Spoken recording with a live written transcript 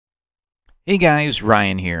Hey guys,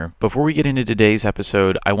 Ryan here. Before we get into today's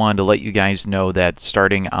episode, I wanted to let you guys know that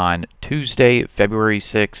starting on Tuesday, February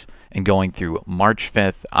 6th, and going through March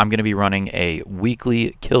 5th, I'm going to be running a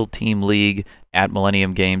weekly Kill Team League at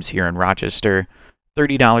Millennium Games here in Rochester.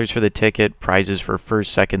 $30 for the ticket, prizes for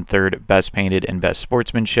first, second, third, best painted, and best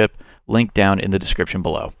sportsmanship. Link down in the description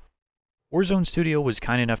below. Warzone Studio was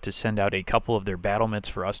kind enough to send out a couple of their battle mitts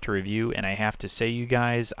for us to review, and I have to say, you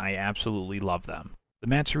guys, I absolutely love them. The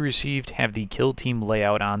mats we received have the kill team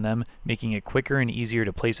layout on them, making it quicker and easier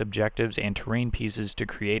to place objectives and terrain pieces to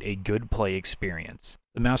create a good play experience.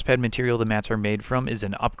 The mousepad material the mats are made from is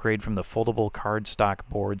an upgrade from the foldable cardstock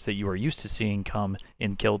boards that you are used to seeing come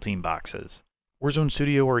in kill team boxes. Warzone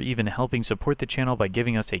Studio are even helping support the channel by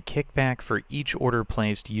giving us a kickback for each order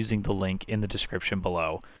placed using the link in the description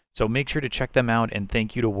below. So make sure to check them out, and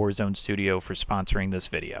thank you to Warzone Studio for sponsoring this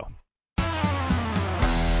video.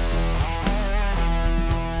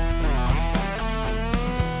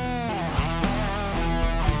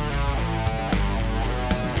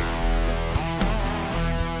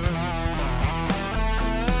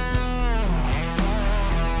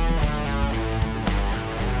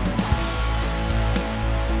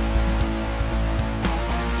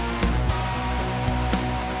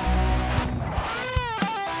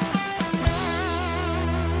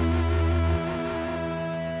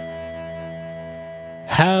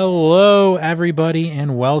 Hello, everybody,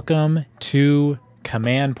 and welcome to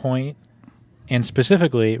Command Point, and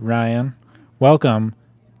specifically, Ryan, welcome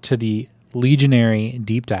to the Legionary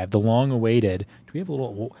Deep Dive, the long-awaited. Do we have a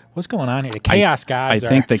little? What's going on here? The Chaos Gods. I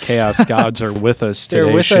think the Chaos Gods are with us today.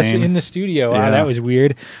 They're with Shane. us in the studio. Yeah. That was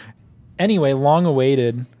weird. Anyway,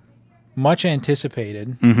 long-awaited, much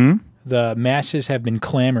anticipated. The masses have been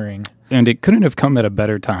clamoring, and it couldn't have come at a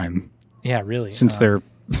better time. Yeah, really, since they're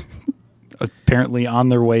apparently on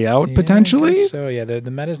their way out, potentially. So yeah, the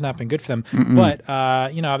meta's not been good for them. But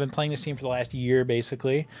you know, I've been playing this team for the last year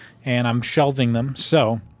basically, and I'm shelving them.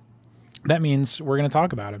 So that means we're going to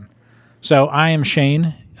talk about him. So I am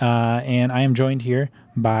Shane, and I am joined here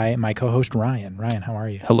by my co-host Ryan. Ryan, how are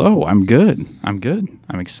you? Hello, I'm good. I'm good.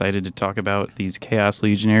 I'm excited to talk about these Chaos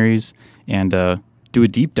Legionaries and do a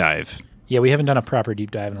deep dive. Yeah, we haven't done a proper deep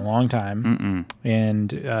dive in a long time, and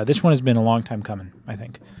this one has been a long time coming, I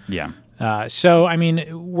think. Yeah. So, I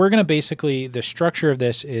mean, we're going to basically, the structure of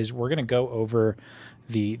this is we're going to go over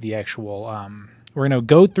the actual, we're going to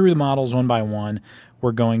go through the models one by one.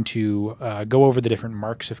 We're going to go over the different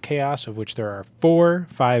marks of chaos, of which there are 4,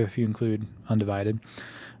 5 if you include undivided.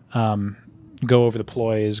 Go over the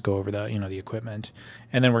ploys, go over the, the equipment,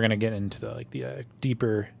 and then we're going to get into the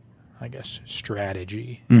deeper, I guess,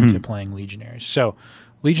 strategy into playing Legionaries. So,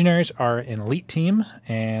 Legionaries are an elite team,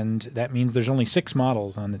 and that means there's only 6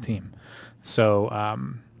 models on the team. So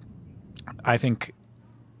I think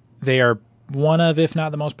they are one of, if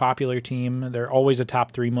not the most popular team. They're always a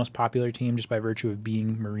top 3 most popular team just by virtue of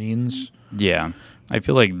being Marines. Yeah. I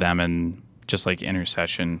feel like them and just like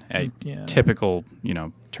Intercession at typical,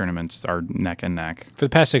 tournaments are neck and neck. For the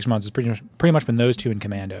past 6 months, it's pretty much been those 2 and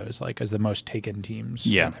Commandos, like as the most taken teams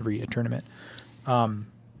in every tournament.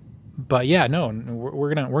 But yeah, no,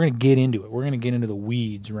 we're gonna get into it. We're gonna get into the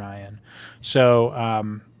weeds, Ryan.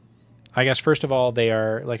 So I guess first of all, they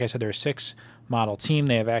are, like I said, they're a 6 model team.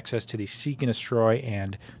 They have access to the Seek and Destroy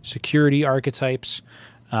and Security archetypes.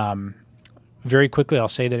 Very quickly, I'll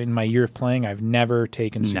say that in my year of playing, I've never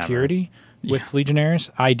taken Security with Legionnaires.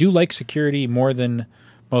 I do like Security more than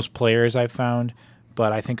most players I've found,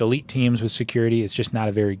 but I think elite teams with Security is just not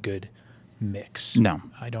a very good mix. No,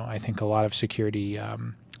 I don't. I think a lot of Security.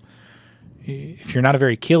 If you're not a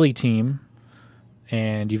very killy team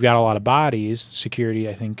and you've got a lot of bodies, Security,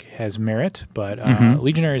 I think, has merit. But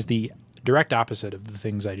Legionnaire is the direct opposite of the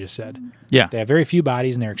things I just said. Yeah. They have very few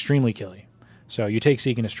bodies, and they're extremely killy. So you take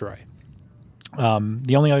Seek and Destroy.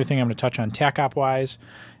 The only other thing I'm going to touch on TAC Op-wise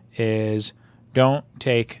is don't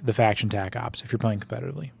take the faction TAC Ops if you're playing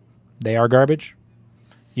competitively. They are garbage.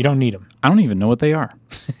 You don't need them. I don't even know what they are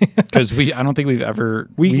because I don't think we've ever.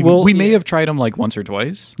 We may have tried them like once or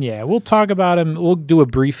twice. Yeah, we'll talk about them. We'll do a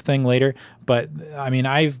brief thing later. But I mean,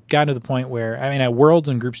 I've gotten to the point where at Worlds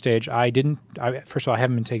and group stage, first of all, I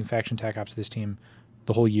haven't been taking faction TAC Ops to this team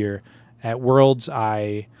the whole year. At Worlds,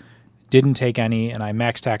 I didn't take any, and I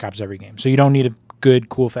maxed TAC Ops every game. So you don't need a good,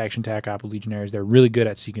 cool faction TAC Op with Legionnaires. They're really good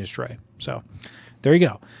at Seek and Destroy. So there you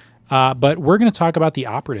go. But we're going to talk about the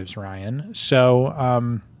operatives, Ryan.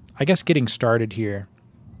 So I guess getting started here,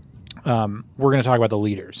 we're going to talk about the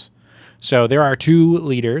leaders. So there are 2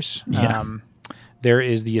 leaders. There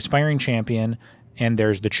is the Aspiring Champion, and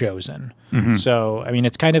there's the Chosen. So, I mean,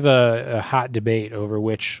 it's kind of a hot debate over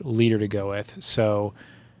which leader to go with. So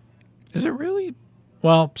Is it really?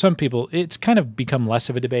 Well, some people, it's kind of become less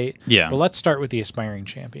of a debate. Yeah. But let's start with the aspiring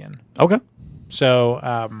champion. Okay.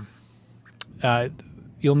 So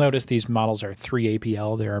you'll notice these models are 3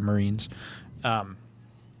 APL. They are Marines.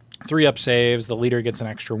 3 up saves. The leader gets an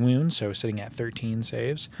extra wound, so sitting at 13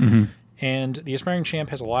 saves. Mm-hmm. And the aspiring champ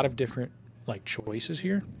has a lot of different choices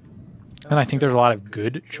here. And I think there's a lot of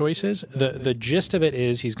good choices. The gist of it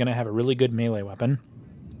is he's going to have a really good melee weapon,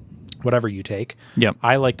 whatever you take. Yep.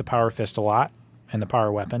 I like the power fist a lot and the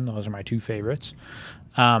power weapon. Those are my 2 favorites.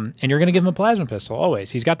 And you're going to give him a plasma pistol,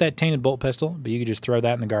 always. He's got that tainted bolt pistol, but you could just throw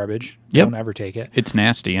that in the garbage. Yep. Don't ever take it. It's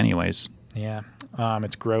nasty anyways. Yeah.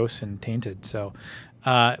 It's gross and tainted. So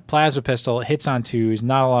plasma pistol hits on 2s.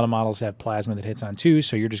 Not a lot of models have plasma that hits on 2s,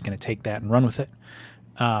 so you're just going to take that and run with it.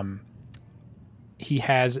 He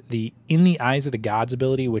has the In the Eyes of the Gods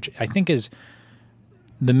ability, which I think is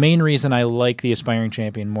the main reason I like the aspiring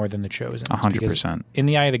champion more than the chosen. 100%. In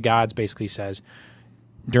the Eye of the Gods basically says,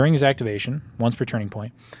 during his activation, once per turning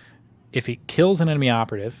point, if he kills an enemy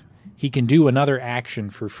operative, he can do another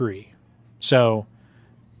action for free. So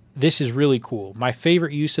this is really cool. My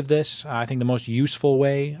favorite use of this, I think the most useful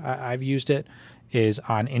way I've used it, is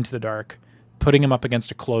on Into the Dark, putting him up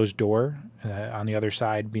against a closed door, on the other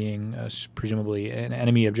side being presumably an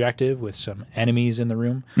enemy objective with some enemies in the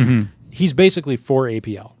room. Mm-hmm. He's basically 4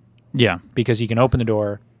 APL. Yeah. Because he can open the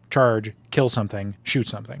door, charge, kill something, shoot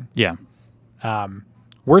something. Yeah.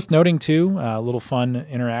 Worth noting, too, a little fun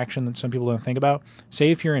interaction that some people don't think about. Say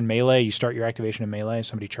if you're in melee, you start your activation in melee,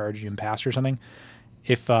 somebody charged you and passed or something.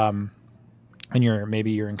 If and maybe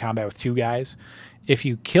you're in combat with 2 guys, if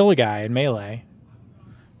you kill a guy in melee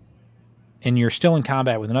and you're still in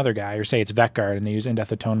combat with another guy, or say it's Vet Guard and they use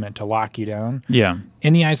In-Death Atonement to lock you down, Yeah.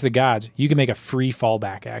 in the Eyes of the Gods, you can make a free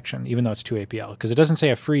fallback action, even though it's 2 APL, because it doesn't say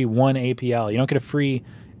a free 1 APL. You don't get a free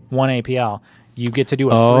 1 APL. You get to do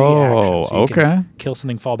a free action. So you can kill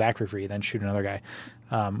something, fall back for free, then shoot another guy.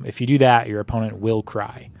 If you do that, your opponent will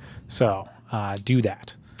cry. So do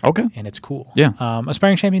that. Okay. And it's cool. Yeah.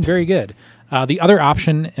 Aspiring Champion, very good. The other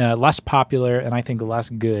option, less popular and I think less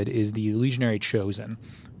good, is the Legionary Chosen.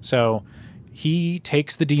 So he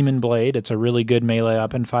takes the Demon Blade. It's a really good melee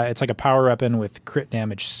weapon. It's like a power weapon with crit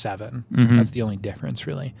damage 7. Mm-hmm. That's the only difference,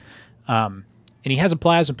 really. And he has a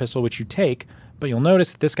plasma pistol, which you take, but you'll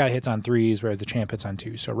notice that this guy hits on 3s, whereas the champ hits on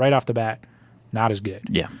 2s. So right off the bat, not as good.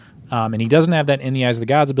 Yeah. And he doesn't have that In the Eyes of the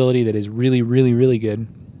Gods ability that is really, really, really good.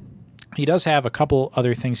 He does have a couple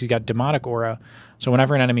other things. He's got Demonic Aura, so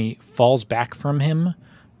whenever an enemy falls back from him,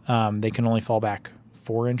 they can only fall back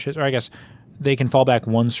 4 inches, or I guess they can fall back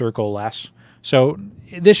 1 circle less. So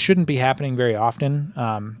this shouldn't be happening very often.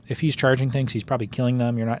 If he's charging things, he's probably killing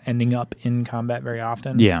them. You're not ending up in combat very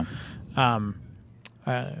often. Yeah.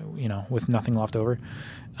 With nothing left over.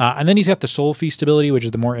 And then he's got the Soul Feast ability, which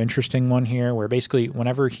is the more interesting one here, where basically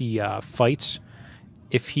whenever he fights,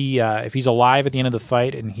 if he's alive at the end of the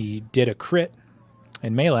fight and he did a crit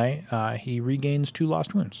in melee, he regains 2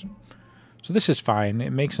 lost wounds. So this is fine.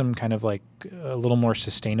 It makes him kind of like a little more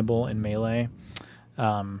sustainable in melee.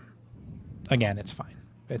 Again, it's fine.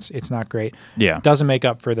 It's not great. Yeah. It doesn't make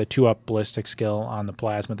up for the 2-up ballistic skill on the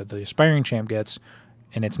plasma that the aspiring champ gets,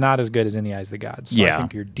 and it's not as good as In the Eyes of the Gods. So yeah. I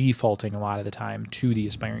think you're defaulting a lot of the time to the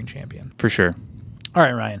aspiring champion. For sure. All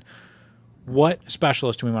right, Ryan. What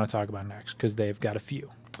specialist do we want to talk about next? Because they've got a few.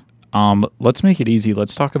 Let's make it easy.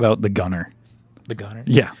 Let's talk about the Gunner. The Gunner?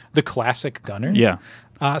 Yeah. The classic Gunner? Yeah.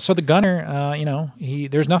 So the Gunner,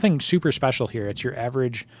 there's nothing super special here. It's your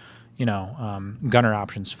average, Gunner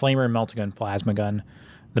options. Flamer, Melt-A-Gun, Plasma Gun.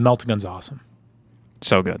 The Melt-A-Gun's awesome.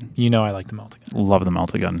 So good. I like the Melt-A-Gun. Love the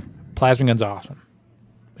Melt-A-Gun. Plasma Gun's awesome.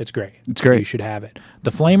 It's great. It's great. You should have it. The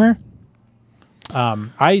Flamer,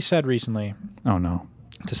 I said recently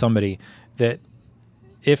to somebody that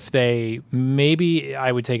maybe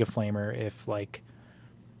I would take a Flamer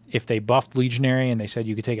if they buffed Legionary and they said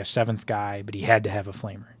you could take a 7th guy, but he had to have a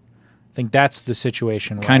Flamer. I think that's the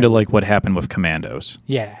situation. Kind of like what happened with Commandos.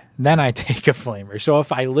 Yeah. Then I take a Flamer. So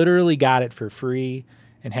if I literally got it for free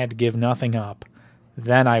and had to give nothing up,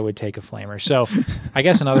 then I would take a Flamer. So I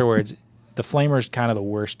guess in other words, the Flamer is kind of the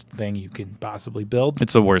worst thing you can possibly build.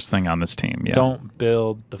 It's the worst thing on this team, yeah. Don't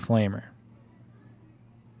build the Flamer.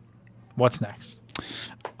 What's next?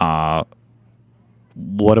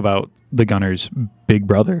 What about the Gunner's big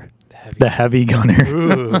brother? The Heavy Gunner.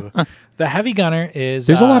 Ooh. The Heavy Gunner is...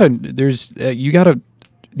 There's a lot of...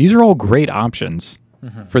 These are all great options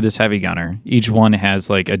for this Heavy Gunner. Each one has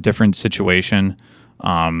like a different situation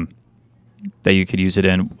that you could use it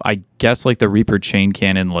in. I guess like the Reaper Chain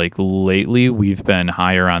Cannon, like lately we've been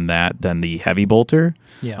higher on that than the Heavy Bolter.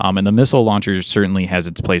 Yeah. And the Missile Launcher certainly has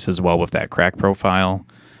its place as well with that crack profile.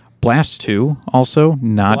 Blast 2 also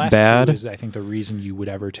not Blast bad. 2 is, I think, the reason you would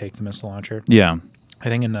ever take the missile launcher. Yeah. I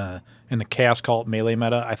think in the Chaos Cult melee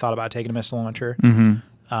meta, I thought about taking a missile launcher.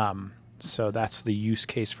 So that's the use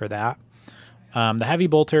case for that. The Heavy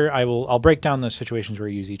Bolter, I'll break down the situations where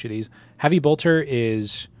you use each of these. Heavy Bolter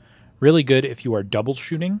is really good if you are double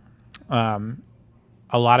shooting.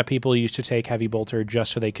 A lot of people used to take Heavy Bolter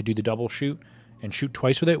just so they could do the double shoot and shoot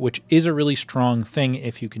twice with it, which is a really strong thing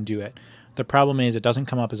if you can do it. The problem is it doesn't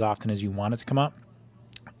come up as often as you want it to come up.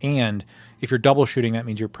 And if you're double shooting, that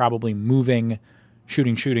means you're probably moving,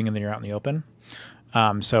 shooting, and then you're out in the open.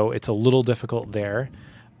 So it's a little difficult there.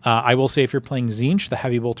 I will say if you're playing Tzeentch, the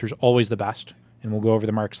Heavy Bolter is always the best. And we'll go over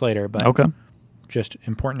the marks later. But Okay. just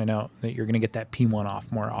important to note that you're going to get that P1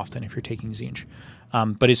 off more often if you're taking Tzeentch.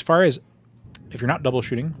 But as far as if you're not double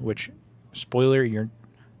shooting, which, spoiler, you're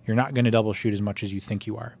not going to double shoot as much as you think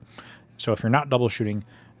you are. So if you're not double shooting,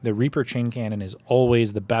 the Reaper Chain Cannon is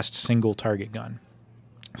always the best single target gun.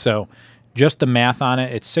 So just the math on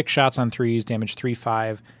it, it's 6 shots on 3s, damage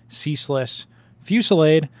 3/5, ceaseless,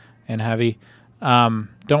 Fusillade, and heavy.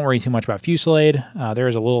 Don't worry too much about Fusillade. There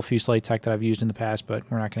is a little Fusillade tech that I've used in the past, but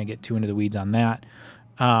we're not going to get too into the weeds on that.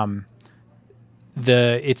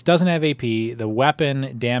 It doesn't have AP. The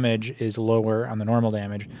weapon damage is lower on the normal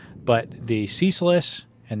damage, but the ceaseless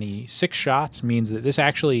and the 6 shots means that this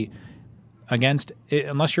actually,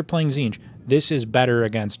 unless you're playing Tzeentch, this is better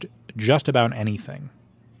against just about anything.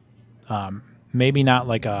 Maybe not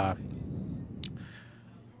like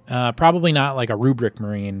probably not like a Rubric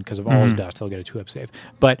Marine because of all his dust. He'll get a 2-up save.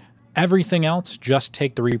 But everything else, just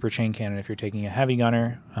take the Reaper Chain Cannon if you're taking a heavy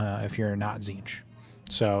gunner, if you're not Tzeentch.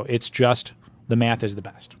 So it's just the math is the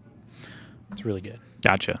best. It's really good.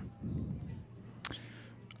 Gotcha.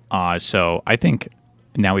 So I think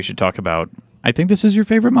now we should talk about, I think this is your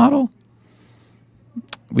favorite model.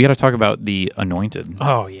 We got to talk about the Anointed.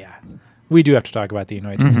 Oh, yeah. We do have to talk about the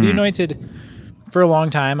Anointed. The Anointed, for a long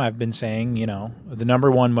time, I've been saying, the number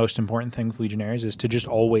one most important thing with Legionaries is to just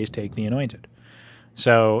always take the Anointed.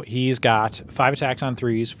 So he's got 5 attacks on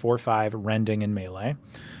 3s, 4/5 rending and melee,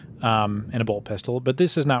 and a bolt pistol. But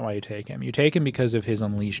this is not why you take him. You take him because of his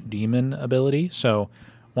Unleashed Demon ability. So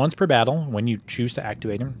once per battle, when you choose to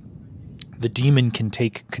activate him, the demon can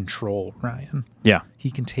take control, Ryan. Yeah. He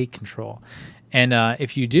can take control. And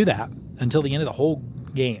if you do that until the end of the whole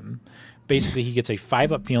game, basically he gets a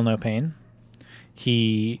 5-up Feel No Pain.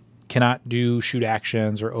 He cannot do shoot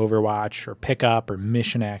actions or Overwatch or pick up or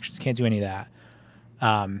mission actions. Can't do any of that.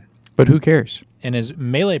 But who cares? And his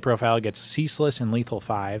melee profile gets Ceaseless and Lethal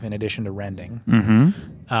 5 in addition to Rending.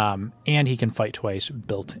 And he can fight twice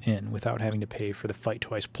built in without having to pay for the fight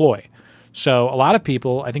twice ploy. So a lot of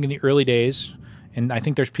people, I think in the early days, and I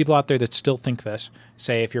think there's people out there that still think this,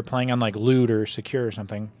 say if you're playing on like Loot or Secure or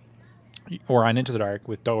something, or on Into the Dark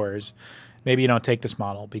with doors, maybe you don't take this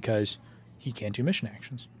model because he can't do mission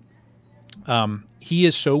actions. He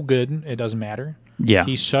is so good, it doesn't matter. Yeah.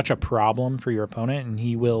 He's such a problem for your opponent, and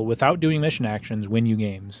he will, without doing mission actions, win you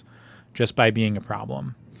games just by being a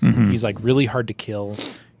problem. He's like really hard to kill.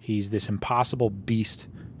 He's this impossible beast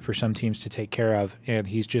for some teams to take care of, and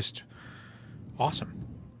he's just awesome.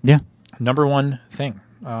 Yeah. Number one thing,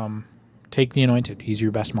 take the Anointed. He's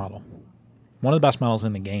your best model. One of the best models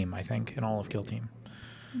in the game, I think, in all of Kill Team.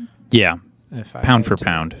 Yeah. If I Pound for had to-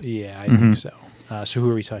 pound. Yeah, I think so. So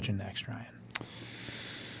who are we touching next, Ryan?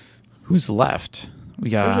 Who's left? We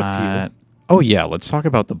got. There's a few. Oh, yeah. Let's talk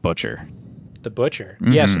about the Butcher. The Butcher.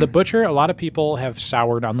 Yeah, so the Butcher, a lot of people have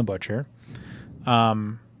soured on the Butcher.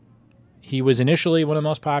 He was initially one of the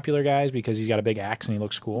most popular guys because he's got a big axe and he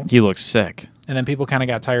looks cool. He looks sick. And then people kind of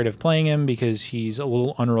got tired of playing him because he's a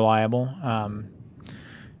little unreliable.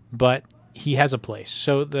 But he has a place.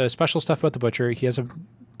 So the special stuff about the Butcher, he has a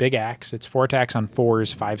big axe. It's 4 attacks on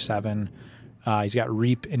 4s, 5/7. He's got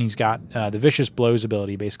Reap, and he's got the Vicious Blows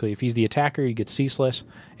ability. Basically, if he's the attacker, he gets Ceaseless.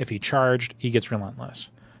 If he charged, he gets Relentless.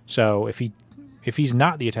 So if he's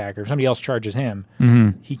not the attacker, if somebody else charges him,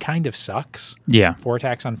 he kind of sucks. Yeah. 4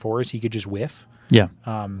 attacks on 4s, he could just whiff. Yeah.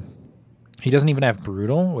 He doesn't even have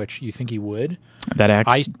Brutal, which you think he would. That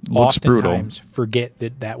axe I looks brutal. oftentimes forget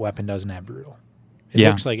that weapon doesn't have Brutal. It Yeah.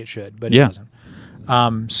 looks like it should, but it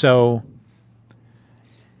doesn't. So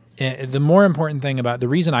the more important thing about the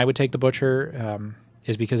reason I would take the Butcher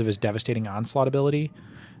is because of his devastating onslaught ability.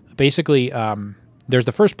 Basically, there's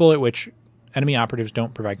the first bullet, which enemy operatives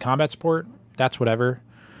don't provide combat support. That's whatever.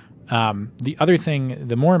 The other thing,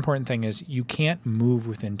 the more important thing is you can't move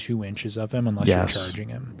within 2 inches of him unless you're charging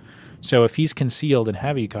him. So if he's concealed in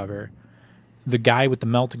heavy cover, the guy with the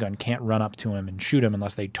melt-gun can't run up to him and shoot him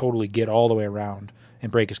unless they totally get all the way around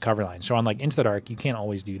and break his cover line. So on like Into the Dark, you can't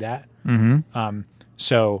always do that.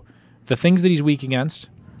 So the things that he's weak against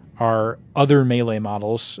are other melee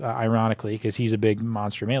models, ironically, because he's a big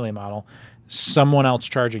monster melee model. Someone else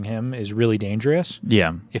charging him is really dangerous.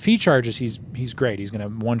 Yeah. If he charges, he's great. He's going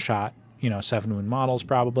to one-shot, 7-wound models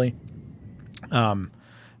probably.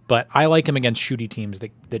 But I like him against shooty teams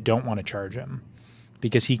that don't want to charge him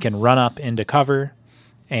because he can run up into cover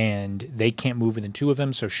and they can't move within 2 of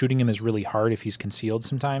him, so shooting him is really hard if he's concealed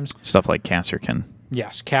sometimes. Stuff like Casterkin.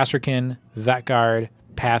 Yes, Casterkin, Vet Guard,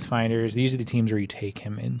 Pathfinders, these are the teams where you take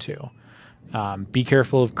him into. Be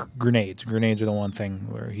careful of grenades. Grenades are the one thing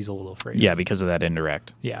where he's a little afraid. Yeah, because of that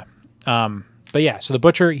indirect. Yeah. But yeah, so the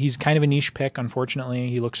Butcher, he's kind of a niche pick, unfortunately.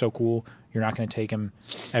 He looks so cool. You're not going to take him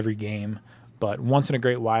every game. But once in a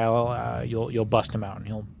great while, you'll bust him out, and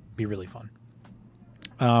he'll be really fun.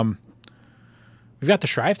 We've got the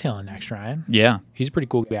Shrivetail next, Ryan. Yeah. He's a pretty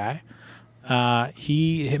cool guy.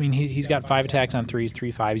 He's got 5 attacks on 3s,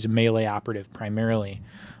 3/5. He's a melee operative primarily.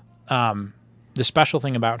 The special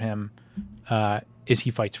thing about him is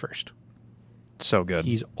he fights first. So good.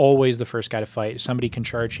 He's always the first guy to fight. Somebody can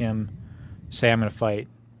charge him, say I'm going to fight,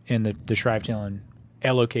 and the Shrivetail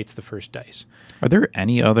allocates the first dice. Are there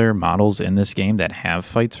any other models in this game that have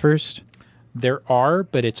fights first? There are,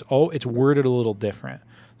 but it's worded a little different.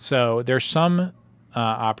 So there's some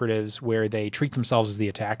operatives where they treat themselves as the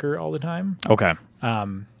attacker all the time. Okay.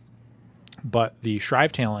 But the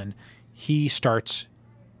Shrivetail, he starts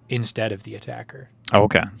instead of the attacker. Oh,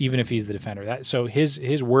 okay. Even if he's the defender. So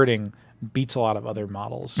his wording beats a lot of other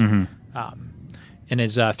models. Mm-hmm. And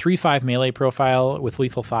his 3/5 melee profile with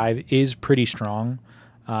lethal 5 is pretty strong.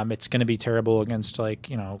 It's going to be terrible against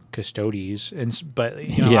Custodes, but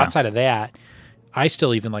outside of that, I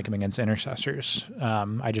still even like him against intercessors.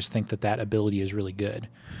 I just think that ability is really good.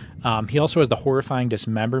 He also has the horrifying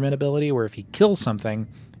dismemberment ability, where if he kills something,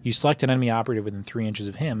 you select an enemy operative within 3 inches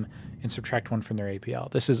of him and subtract 1 from their APL.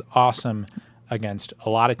 This is awesome against a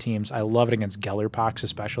lot of teams. I love it against Gellerpox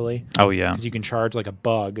especially. Oh yeah, because you can charge like a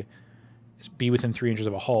bug, be within 3 inches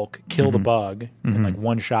of a Hulk, kill the bug in like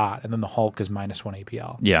 1 shot, and then the Hulk is -1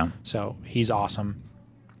 APL. Yeah. So he's awesome.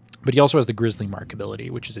 But he also has the Grizzly Mark ability,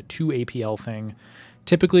 which is a 2 APL thing.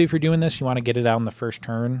 Typically, if you're doing this, you want to get it out on the first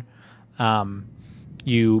turn. It's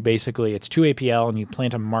 2 APL, and you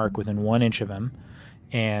plant a mark within 1 inch of him.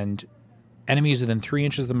 And enemies within 3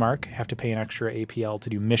 inches of the mark have to pay an extra APL to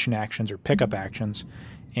do mission actions or pickup actions.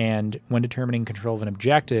 And when determining control of an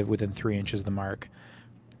objective within 3 inches of the mark,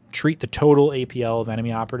 treat the total APL of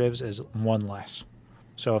enemy operatives as 1 less.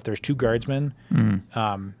 So if there's 2 guardsmen,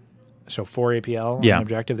 so 4 APL on an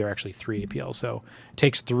objective, they're actually 3 APL. So it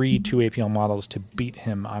takes 3 2 APL models to beat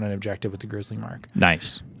him on an objective with the Grizzly Mark.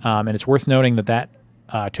 Nice. And it's worth noting that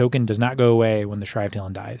token does not go away when the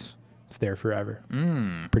Shrivetail dies. It's there forever.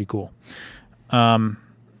 Pretty cool.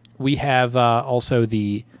 We have also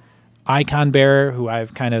the Icon Bearer, who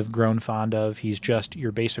I've kind of grown fond of. He's just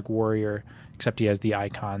your basic warrior, except he has the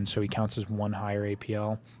icon, so he counts as 1 higher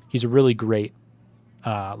APL. He's a really great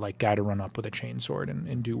guy to run up with a chainsword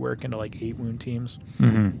and do work into 8-wound teams.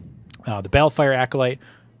 The Balefire Acolyte,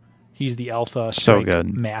 he's the alpha strike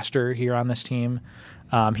master here on this team.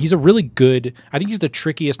 He's a really good, I think he's the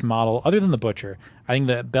trickiest model, other than the Butcher. I think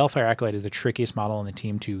the Balefire Acolyte is the trickiest model on the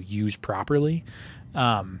team to use properly.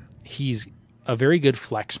 He's a very good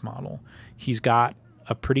flex model. He's got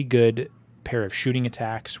a pretty good pair of shooting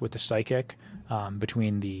attacks with the Psychic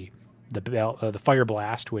between the Fire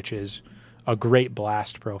Blast, which is a great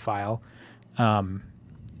blast profile, and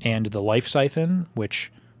the Life Siphon,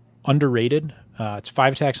 which underrated. It's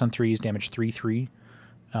 5 attacks on 3s, damage 3/3,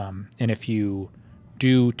 and if you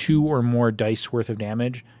do 2 or more dice worth of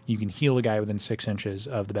damage, you can heal a guy within 6 inches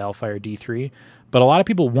of the Balefire D3. But a lot of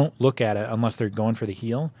people won't look at it unless they're going for the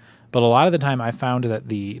heal. But a lot of the time, I found that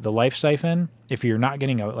the Life Siphon, if you're not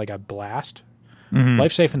getting a blast,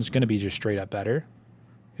 Life Siphon is going to be just straight up better.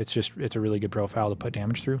 It's a really good profile to put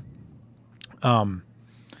damage through.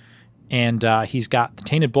 He's got the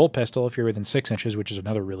Tainted Bolt Pistol if you're within 6 inches, which is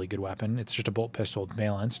another really good weapon. It's just a bolt pistol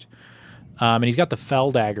balanced. And he's got the Fell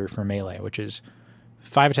Dagger for melee, which is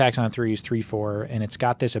 5 attacks on 3s, 3/4, and it's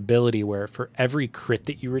got this ability where for every crit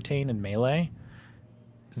that you retain in melee,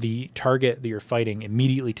 the target that you're fighting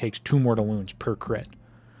immediately takes 2 mortal wounds per crit.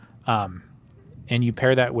 And you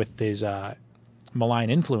pair that with his Malign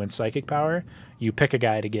Influence psychic power, you pick a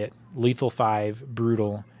guy to get lethal 5,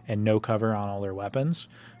 brutal, and no cover on all their weapons.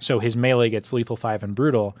 So his melee gets lethal 5 and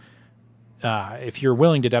brutal. If you're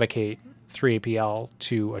willing to dedicate 3 APL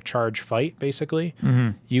to a charge fight, basically,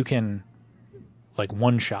 you can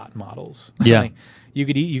one-shot models. Yeah. You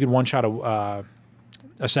could one-shot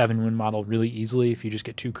a 7-wound model really easily if you just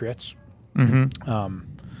get 2 crits.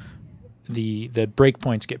 the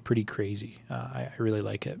breakpoints get pretty crazy. I really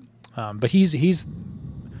like it. But he's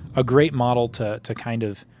a great model to kind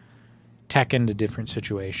of tech into different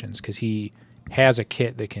situations because he has a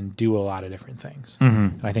kit that can do a lot of different things.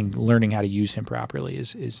 And I think learning how to use him properly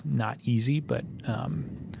is not easy, but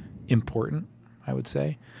important, I would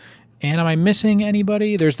say. And am I missing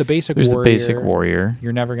anybody? There's the basic warrior. There's the basic warrior.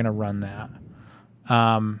 You're never going to run that.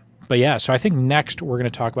 But yeah, so I think next we're going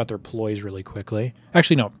to talk about their ploys really quickly.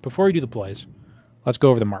 Actually, no, before we do the ploys, let's go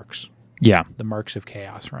over the marks. Yeah. The marks of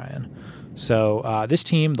chaos, Ryan. So this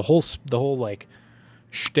team, the whole like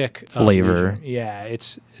shtick flavor. Yeah,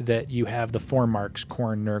 it's that you have the 4 marks: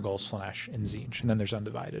 Khorne, Nurgle, Slaanesh, and Tzeentch, and then there's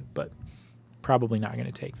Undivided, but probably not going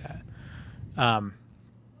to take that.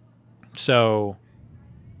 So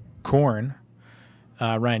Khorne,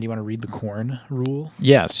 Ryan, do you want to read the Khorne rule?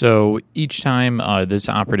 Yeah, so each time this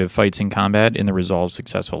operative fights in combat, in the resolved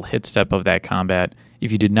successful hit step of that combat,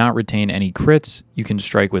 if you did not retain any crits, you can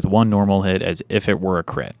strike with 1 normal hit as if it were a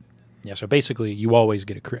crit. Yeah, so basically you always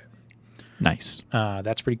get a crit. Nice.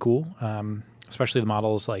 That's pretty cool, especially the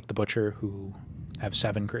models like the Butcher who have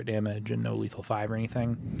 7 crit damage and no lethal 5 or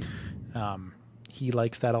anything. He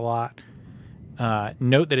likes that a lot.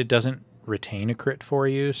 Note that it doesn't retain a crit for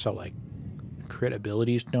you, so like crit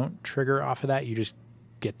abilities don't trigger off of that. You just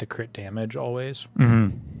get the crit damage always.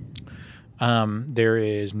 There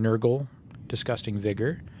is Nurgle, Disgusting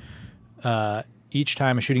Vigor. Each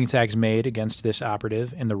time a shooting attack is made against this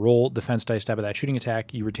operative, in the roll defense dice step of that shooting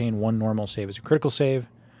attack, you retain 1 normal save as a critical save.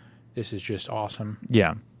 This is just awesome.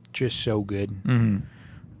 Yeah. Just so good.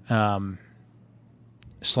 Slaanesh,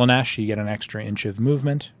 you get an extra inch of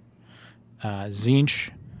movement. Tzeentch,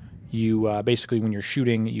 you basically, when you're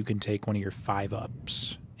shooting, you can take one of your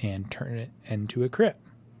 5-ups and turn it into a crit.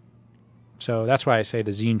 So that's why I say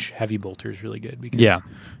the Tzeentch Heavy Bolter is really good, because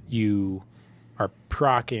you are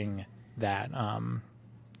proccing that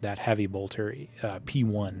that Heavy Bolter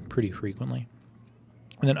P1 pretty frequently.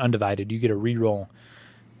 And then Undivided, you get a reroll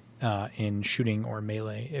in shooting or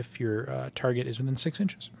melee if your target is within 6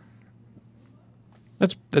 inches.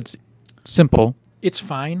 That's simple. It's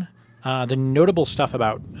fine. The notable stuff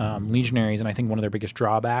about Legionaries, and I think one of their biggest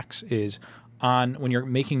drawbacks, is when you're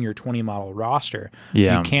making your 20 model roster,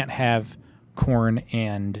 you can't have Khorne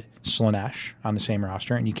and Slaanesh on the same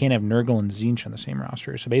roster, and you can't have Nurgle and Tzeentch on the same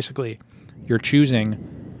roster. So basically, you're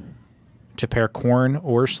choosing to pair Khorne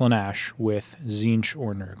or Slaanesh with Tzeentch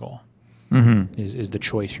or Nurgle. Is the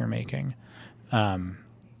choice you're making.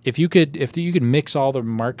 If you could mix all the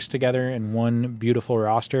marks together in one beautiful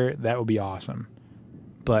roster, that would be awesome.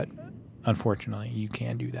 But unfortunately, you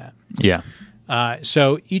can do that. Yeah.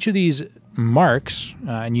 So each of these marks,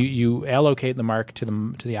 and you allocate the mark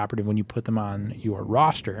to the operative when you put them on your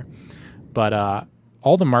roster, but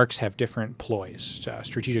all the marks have different ploys,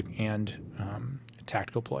 strategic and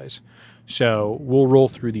tactical ploys. So we'll roll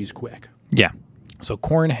through these quick. Yeah. So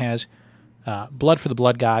Khorne has Blood for the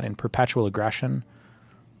Blood God and Perpetual Aggression.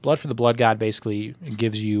 Blood for the Blood God basically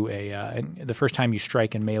gives you the first time you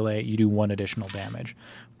strike in melee, you do 1 additional damage.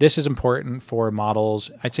 This is important for models.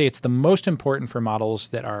 I'd say it's the most important for models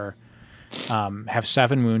that are have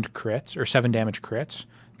 7 wound crits or 7 damage crits,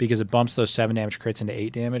 because it bumps those 7 damage crits into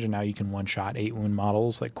 8 damage, and now you can one-shot 8 wound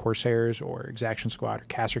models like Corsairs or Exaction Squad or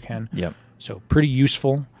Kasrkin. Yep. So pretty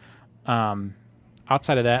useful.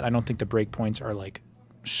 Outside of that, I don't think the breakpoints are like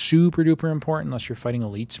super duper important unless you're fighting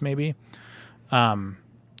elites maybe.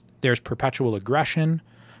 There's Perpetual Aggression,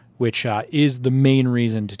 which is the main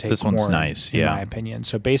reason to take this one's Khorne, nice, in my opinion.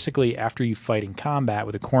 So basically, after you fight in combat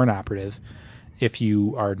with a Khorne operative, if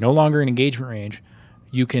you are no longer in engagement range,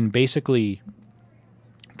 you can basically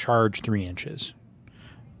charge 3 inches.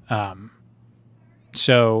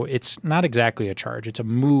 So it's not exactly a charge. It's a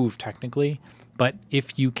move, technically. But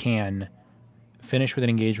if you can finish with an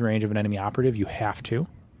engagement range of an enemy operative, you have to.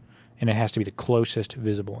 And it has to be the closest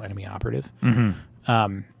visible enemy operative.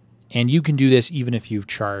 And you can do this even if you've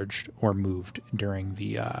charged or moved during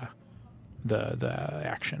the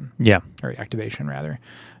action. Yeah. Or activation, rather.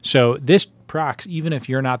 So this procs even if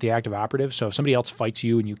you're not the active operative. So if somebody else fights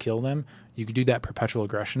you and you kill them, you could do that Perpetual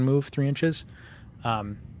Aggression move 3 inches.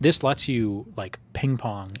 This lets you like ping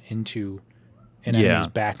pong into an enemy's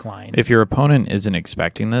back line. If your opponent isn't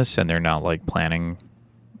expecting this and they're not like planning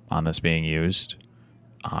on this being used,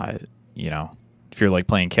 if you're like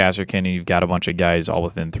playing Kasrkin and you've got a bunch of guys all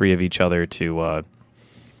within 3 of each other to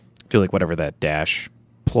do like whatever that dash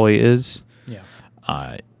ploy is,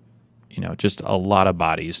 just a lot of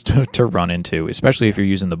bodies to run into, especially if you're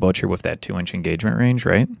using the Butcher with that 2-inch engagement range,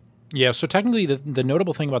 right? Yeah, so technically the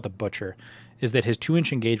notable thing about the Butcher is that his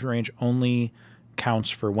 2-inch engagement range only counts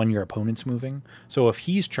for when your opponent's moving. So if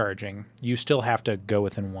he's charging, you still have to go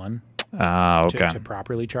within 1 Okay. to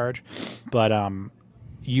properly charge. But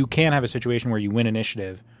you can have a situation where you win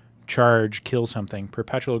initiative, charge, kill something,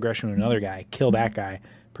 perpetual aggression to another guy, kill that guy,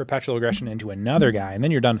 perpetual aggression into another guy, and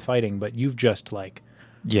then you're done fighting, but you've just like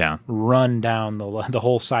run down the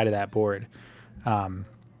whole side of that board.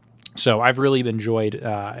 So I've really enjoyed,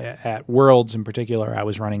 at Worlds in particular, I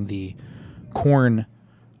was running the Khorne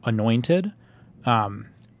Anointed,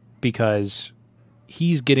 because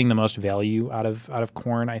he's getting the most value out of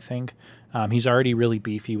Khorne, I think. He's already really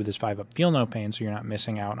beefy with his 5-up Feel No Pain, so you're not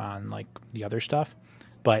missing out on like the other stuff.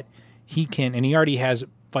 But he can, and he already has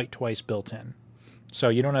Fight Twice built in. So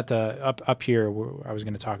you don't have to, up here, I was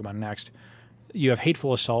going to talk about next, you have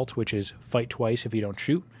Hateful Assault, which is fight twice if you don't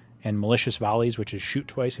shoot, and Malicious Volleys, which is shoot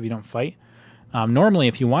twice if you don't fight. Normally,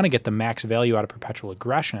 if you want to get the max value out of Perpetual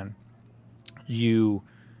Aggression, you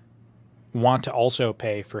want to also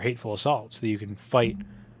pay for Hateful Assault so that you can fight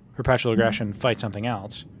Perpetual Aggression, fight something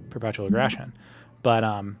else, Perpetual Aggression.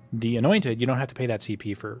 But the Anointed, you don't have to pay that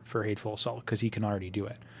CP for Hateful Assault because he can already do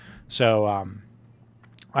it. So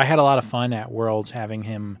I had a lot of fun at Worlds having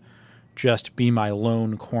him just be my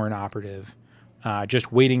lone Khorne operative,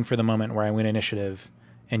 just waiting for the moment where I win initiative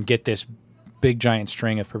and get this big giant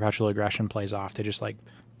string of Perpetual Aggression plays off to just like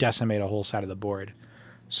decimate a whole side of the board.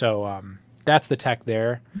 So that's the tech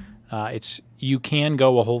there. You can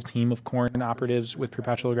go a whole team of Khorne operatives with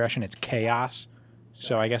Perpetual Aggression. It's chaos,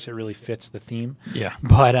 so I guess it really fits the theme. Yeah.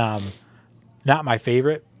 But not my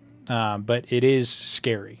favorite, but it is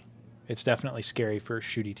scary. It's definitely scary for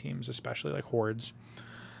shooty teams, especially like hordes.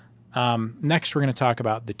 Next, we're going to talk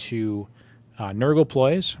about the two Nurgle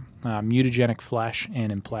ploys, Mutagenic Flesh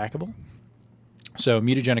and Implacable. So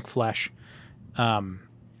Mutagenic Flesh,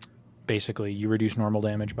 basically you reduce normal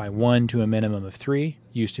damage by 1 to a minimum of 3.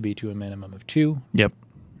 Used to be to a minimum of 2. Yep.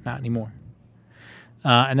 Not anymore.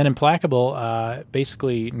 And then Implacable,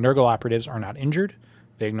 basically Nurgle operatives are not injured.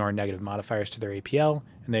 They ignore negative modifiers to their APL,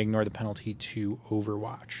 and they ignore the penalty to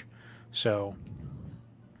Overwatch. So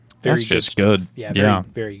that's just good. Yeah, very,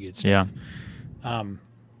 very good stuff. Yeah.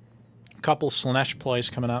 Couple Slanesh plays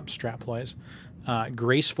coming up, strat plays.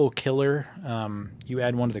 Graceful Killer, you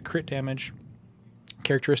add 1 to the crit damage.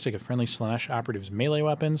 Characteristic of friendly Slanesh operatives' melee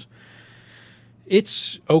weapons.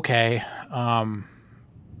 It's okay. I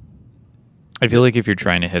feel like if you're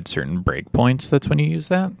trying to hit certain breakpoints, that's when you use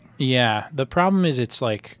that. Yeah, the problem is it's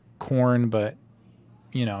like Khorne, but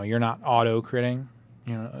you're not auto critting.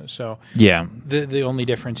 So yeah, the only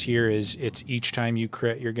difference here is it's each time you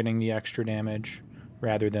crit, you're getting the extra damage,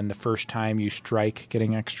 rather than the first time you strike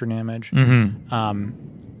getting extra damage. Mm-hmm.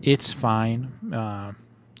 It's fine.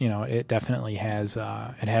 It definitely has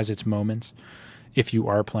its moments. If you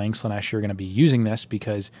are playing Slanesh, you're going to be using this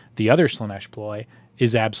because the other Slanesh ploy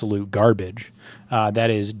is absolute garbage. That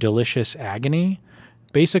is Delicious Agony.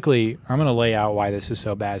 Basically, I'm going to lay out why this is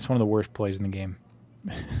so bad. It's one of the worst plays in the game.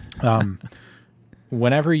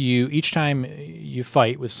 Each time you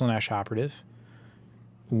fight with Slanesh Operative,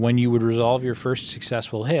 when you would resolve your first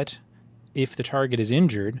successful hit, if the target is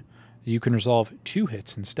injured, you can resolve 2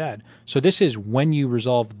 hits instead. So this is when you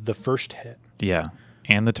resolve the first hit. Yeah.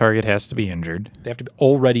 And the target has to be injured. They have to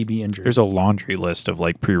already be injured. There's a laundry list of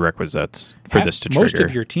like prerequisites for this to trigger. Most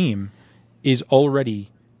of your team is already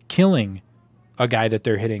killing a guy that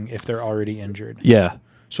they're hitting if they're already injured. Yeah.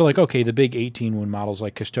 So like, okay, the big 18 wound models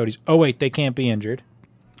like Custodes. Oh wait, they can't be injured.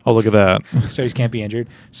 Oh, look at that. Custodes can't be injured.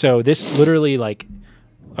 So this literally like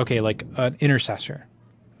an intercessor.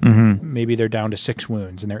 Mm-hmm. Maybe they're down to 6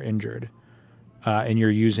 wounds and they're injured. And you're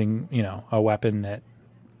using, a weapon that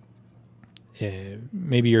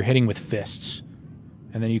maybe you're hitting with fists,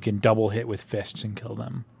 and then you can double hit with fists and kill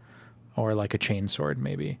them, or like a chainsword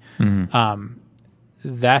maybe. Mm-hmm.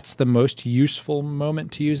 That's the most useful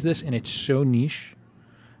moment to use this, and it's so niche.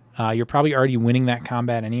 You're probably already winning that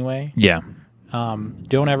combat anyway. Yeah.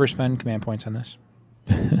 Don't ever spend command points on this.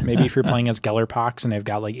 Maybe if you're playing against Gellerpox and they've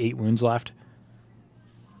got like 8 wounds left,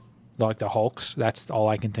 like the Hulks, that's all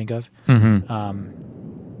I can think of.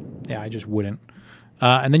 Mm-hmm. Yeah, I just wouldn't.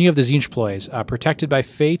 And then you have the Tzeentch ploys. Protected by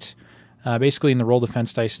Fate. Basically, in the roll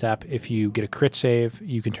defense dice step, if you get a crit save,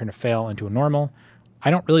 you can turn a fail into a normal. I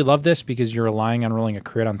don't really love this because you're relying on rolling a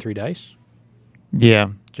crit on 3 dice. Yeah.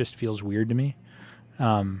 Just feels weird to me.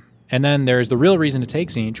 And then there's the real reason to take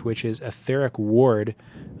Tzeentch, which is Etheric Ward.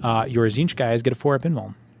 Your Tzeentch guys get a 4-up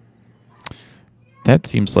invuln. That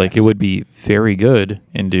seems like it would be very good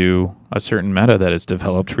into a certain meta that has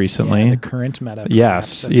developed recently. Yeah, the current meta.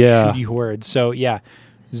 Yes, yeah. Shooty hordes. So yeah,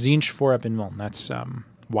 Tzeentch 4-up invuln. That's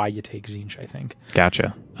why you take Tzeentch, I think.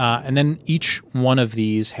 Gotcha. And then each one of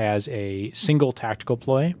these has a single tactical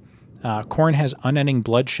ploy. Khorne has Unending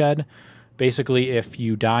Bloodshed. Basically, if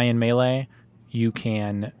you die in melee, you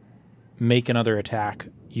can make another attack.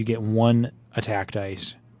 You get 1 attack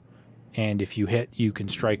dice, and if you hit, you can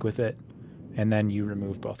strike with it, and then you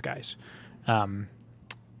remove both guys.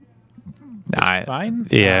 It's fine.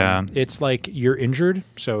 Yeah. It's like you're injured,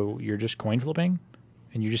 so you're just coin flipping,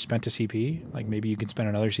 and you just spent a CP. Like maybe you can spend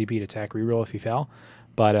another CP to attack reroll if you fail,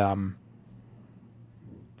 but I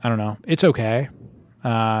don't know. It's okay.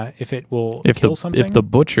 If it will kill something. If the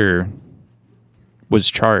butcher was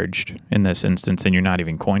charged in this instance, and you're not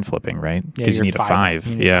even coin flipping, right? Because you need a 5.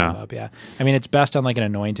 You need a 5 up, yeah. I mean, it's best on like an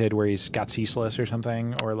anointed where he's got ceaseless or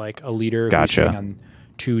something, or like a leader who's shooting on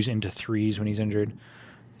 2s into 3s when he's injured.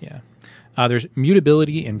 Yeah. There's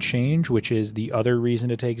mutability and change, which is the other reason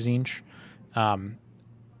to take Tzeentch.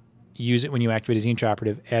 Use it when you activate a Tzeentch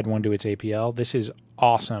operative, add 1 to its APL. This is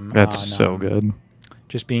awesome. That's so good.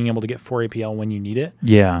 Just being able to get 4 APL when you need it.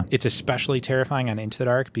 Yeah. It's especially terrifying on Into the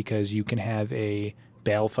Dark because you can have a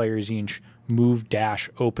Balefire Tzeentch move, dash,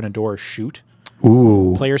 open a door, shoot.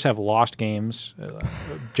 Ooh. Players have lost games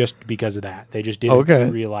just because of that. They just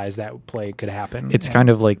didn't realize that play could happen. It's kind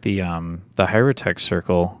of like the Hierotex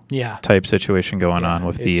Circle type situation going on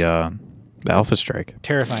with the Alpha Strike.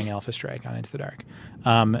 Terrifying Alpha Strike on Into the Dark.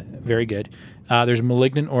 Very good. There's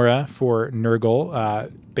Malignant Aura for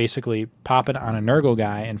Nurgle. Basically, pop it on a Nurgle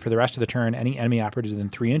guy, and for the rest of the turn, any enemy operatives within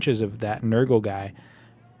 3 inches of that Nurgle guy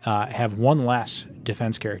have 1 less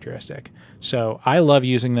defense characteristic. So I love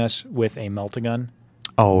using this with a Meltagun.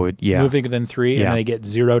 Oh, yeah. Moving within 3, and then they get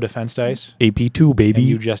 0 defense dice. AP2, baby. And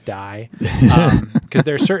you just die. Because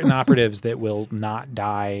there are certain operatives that will not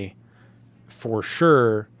die for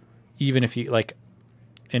sure, even if you, like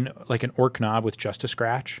an Orc Knob with just a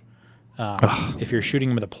scratch. If you're shooting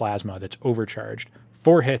him with a plasma that's overcharged,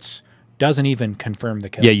 4 hits doesn't even confirm the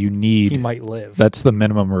kill. Yeah, you need... He might live. That's the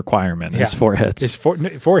minimum requirement, is 4 hits. It's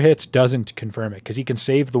 4 hits doesn't confirm it, because he can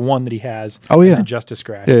save the 1 that he has and just a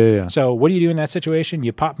scratch. Yeah. So what do you do in that situation?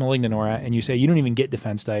 You pop Malignant Aura, and you say, you don't even get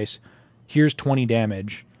defense dice. Here's 20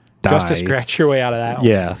 damage. Die. Just to scratch your way out of that one.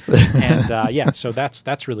 Yeah. And so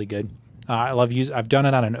that's really good. I've done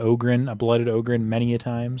it on an Ogren, a blooded Ogren, many a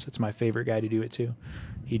times. It's my favorite guy to do it too.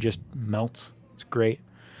 He just melts. It's great.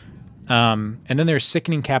 And then there's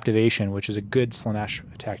Sickening Captivation, which is a good Slaanesh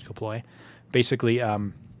tactical ploy. Basically,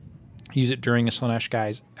 use it during a Slaanesh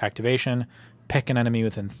guy's activation, pick an enemy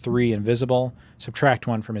within 3 invisible, subtract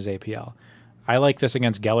 1 from his APL. I like this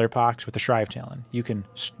against Gellerpox with the Shrive Talon. You can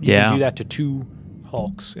do that to 2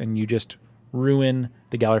 Hulks, and you just ruin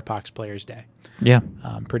the Gellerpox player's day. Yeah.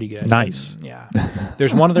 Pretty good. Nice. Yeah.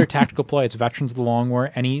 There's one other tactical ploy. It's Veterans of the Long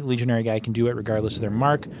War. Any Legionary guy can do it regardless of their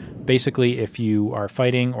mark. Basically, if you are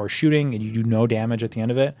fighting or shooting and you do no damage at the end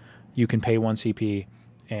of it, you can pay 1 CP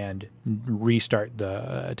and restart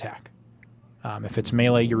the attack. If it's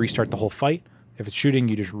melee, you restart the whole fight. If it's shooting,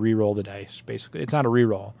 you just re-roll the dice. Basically, it's not a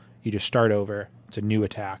re-roll. You just start over. It's a new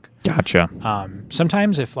attack. Gotcha.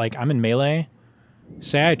 Sometimes if like I'm in melee,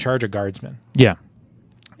 say I charge a guardsman. Yeah.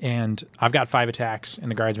 And I've got 5 attacks, and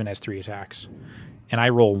the guardsman has 3 attacks, and I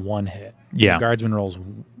roll 1 hit. Yeah. The guardsman rolls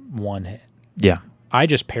 1 hit. Yeah. I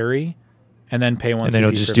just parry, and then pay 1. And then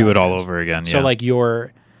it'll just do it all over again. So like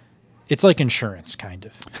it's like insurance kind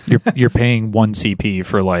of. You're paying 1 CP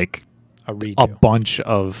for like a bunch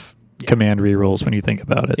of command rerolls when you think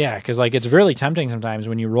about it. Yeah, because like it's really tempting sometimes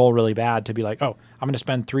when you roll really bad to be like, oh, I'm going to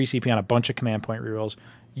spend 3 CP on a bunch of command point rerolls.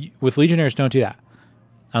 With Legionnaires, don't do that.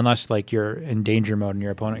 Unless like you're in danger mode and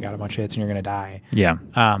your opponent got a bunch of hits and you're going to die. Yeah.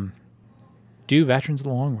 Do Veterans of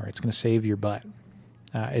the Long War. It's going to save your butt.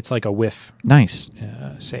 It's like a whiff. Nice.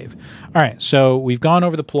 Save. All right. So we've gone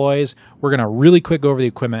over the ploys. We're going to really quick go over the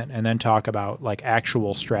equipment and then talk about like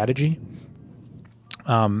actual strategy.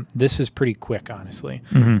 This is pretty quick, honestly.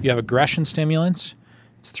 You have Aggression Stimulants.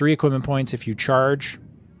 It's 3 equipment points. If you charge,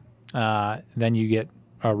 then you get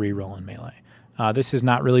a reroll in melee. This is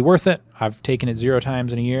not really worth it. I've taken it 0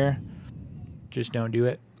 times in a year. Just don't do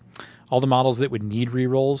it. All the models that would need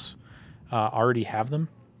rerolls already have them.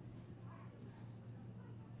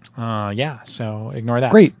 So ignore that.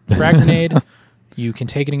 Great. Frag Grenade, you can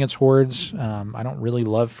take it against hordes. I don't really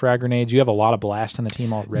love frag grenades. You have a lot of blast on the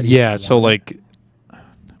team already. Yeah, so like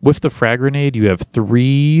with the frag grenade, you have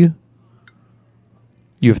 3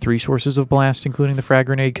 sources of blast, including the frag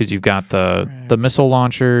grenade, because you've got the missile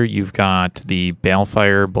launcher, you've got the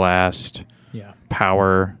balefire blast,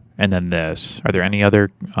 power, and then this. Are there any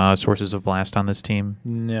other sources of blast on this team?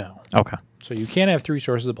 No. Okay. So you can have 3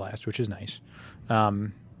 sources of blast, which is nice.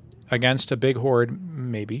 Against a big horde,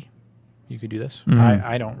 maybe. You could do this. Mhm.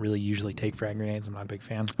 I don't really usually take frag grenades. I'm not a big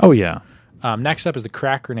fan. Oh yeah. Next up is the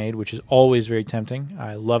crack grenade, which is always very tempting.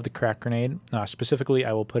 I love the crack grenade. Specifically,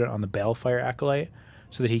 I will put it on the Balefire Acolyte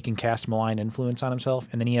so that he can cast Malign Influence on himself.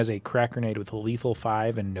 And then he has a crack grenade with a lethal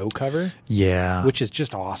 5 and no cover, Yeah. which is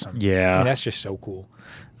just awesome. Yeah. I mean, that's just so cool.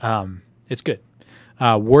 It's good.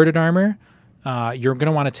 Warded armor. You're going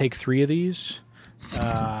to want to take 3 of these.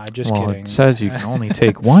 Just well, kidding. it says you can only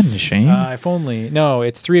take one, Shane. If only. No,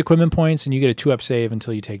 it's 3 equipment points, and you get a 2-up save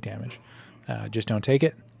until you take damage. Just don't take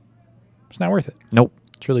it. It's not worth it. Nope.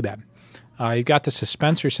 It's really bad. You've got the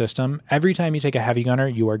Suspenser system. Every time you take a Heavy Gunner,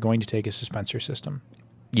 you are going to take a Suspenser system.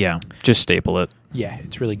 Yeah. Just staple it. Yeah,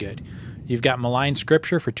 it's really good. You've got Malign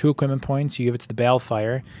Scripture for 2 equipment points. You give it to the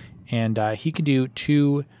Balefire, and he can do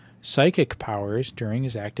 2 psychic powers during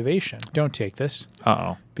his activation. Don't take this.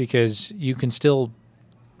 Uh-oh. Because you can still...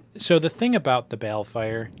 So the thing about the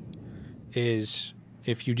Balefire is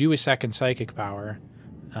if you do a second psychic power,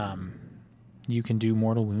 you can do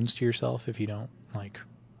mortal wounds to yourself if you don't, like...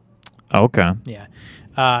 Okay. Yeah.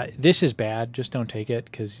 This is bad. Just don't take it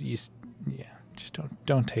because just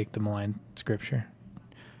don't take the Malign Scripture.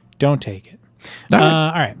 Don't take it. All right.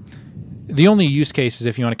 All right. The only use case is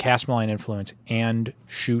if you want to cast Malign Influence and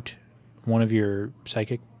shoot one of your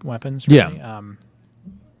psychic weapons. Really. Yeah.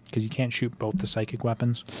 Because you can't shoot both the psychic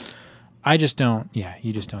weapons. I just don't. Yeah,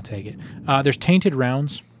 you just don't take it. There's Tainted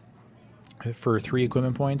Rounds for 3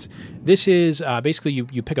 equipment points. This is basically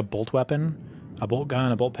you pick a bolt weapon, a bolt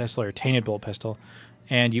gun, a bolt pistol, or a tainted bolt pistol,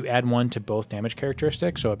 and you add 1 to both damage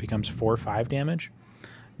characteristics, so it becomes 4 or 5 damage.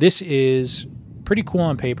 This is pretty cool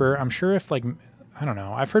on paper. I'm sure if, like, I don't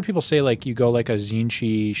know. I've heard people say, like, you go like a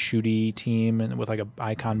Zinchi shooty team and with like a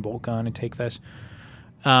Icon bolt gun and take this.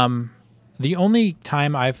 The only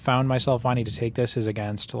time I've found myself wanting to take this is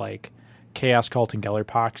against, like, Chaos Cult and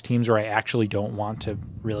Gellerpox, teams where I actually don't want to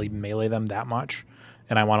really melee them that much,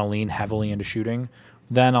 and I want to lean heavily into shooting.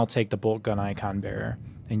 Then I'll take the bolt gun Icon Bearer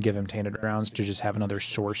and give him Tainted Rounds to just have another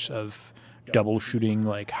source of double shooting,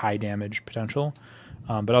 like, high damage potential.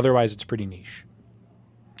 But otherwise, it's pretty niche.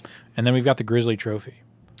 And then we've got the Grizzly Trophy.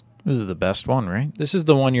 This is the best one, right? This is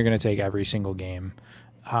the one you're going to take every single game.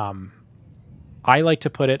 I like to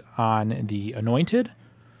put it on the Anointed,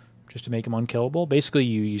 just to make him unkillable. Basically,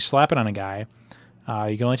 you slap it on a guy.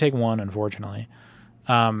 You can only take 1, unfortunately.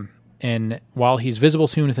 And while he's visible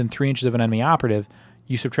to within 3 inches of an enemy operative,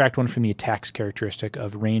 you subtract 1 from the attacks characteristic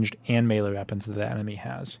of ranged and melee weapons that the enemy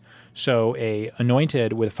has. So a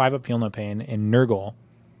Anointed with 5-up Feel No Pain and Nurgle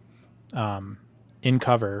in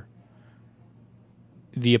cover,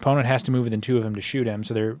 the opponent has to move within 2 of him to shoot him,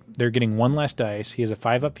 so they're getting 1 less dice. He has a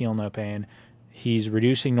 5-up Feel No Pain. He's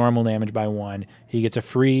reducing normal damage by 1. He gets a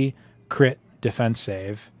free crit defense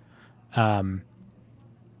save.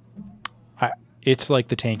 It's like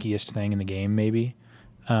the tankiest thing in the game, maybe.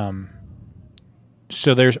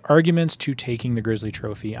 So there's arguments to taking the Grizzly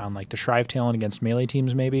Trophy on, like, the Shrive Talon against melee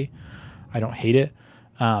teams, maybe. I don't hate it.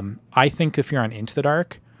 I think if you're on Into the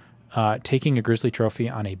Dark, taking a Grizzly Trophy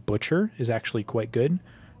on a Butcher is actually quite good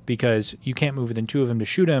because you can't move within 2 of them to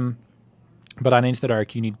shoot him, but on Into the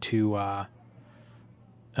Dark you need to...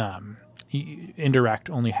 indirect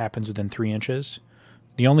only happens within 3 inches.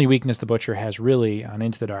 The only weakness the Butcher has really on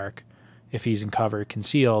Into the Dark, if he's in cover,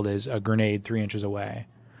 concealed, is a grenade 3 inches away.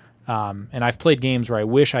 And I've played games where I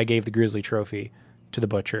wish I gave the Grizzly Trophy to the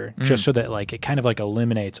Butcher just so that, like, it kind of like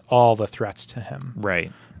eliminates all the threats to him. Right.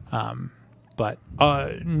 But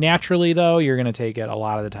naturally, though, you're going to take it a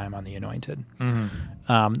lot of the time on the Anointed.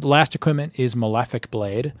 The last equipment is Malefic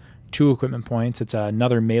Blade. 2 equipment points. It's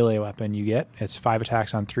another melee weapon you get. It's 5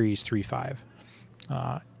 attacks on 3s,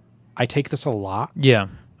 3/5. I take this a lot. Yeah.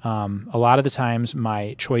 A lot of the times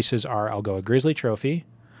my choices are I'll go a Grizzly Trophy.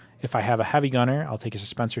 If I have a Heavy Gunner, I'll take a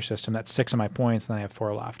Suspenser system. That's 6 of my points, and then I have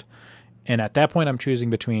 4 left. And at that point, I'm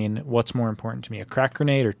choosing between what's more important to me, a Crack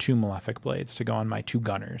Grenade or 2 Malefic Blades to go on my 2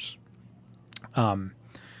 Gunners.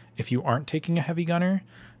 If you aren't taking a Heavy Gunner,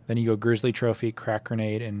 then you go Grizzly Trophy, Crack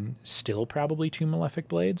Grenade, and still probably 2 Malefic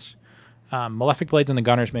Blades. Malefic Blades and the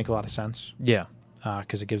Gunners make a lot of sense. Yeah.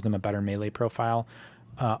 Because it gives them a better melee profile.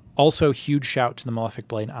 Also, huge shout to the Malefic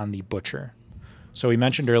Blade on the Butcher. So we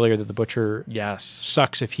mentioned earlier that the Butcher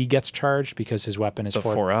sucks if he gets charged because his weapon is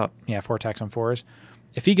 4 up. Yeah, 4 attacks on 4s.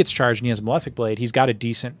 If he gets charged and he has a Malefic Blade, he's got a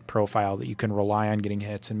decent profile that you can rely on getting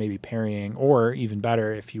hits and maybe parrying, or even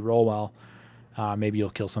better, if you roll well, maybe you'll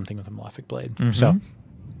kill something with a Malefic Blade. So,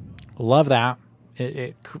 love that.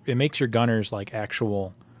 It makes your Gunners like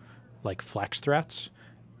actual, like, flex threats.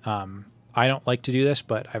 I don't like to do this,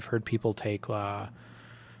 but I've heard people take, Corn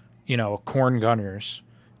Gunners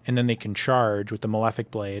and then they can charge with the Malefic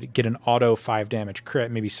Blade, get an auto 5 damage crit,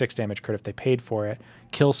 maybe 6 damage crit if they paid for it,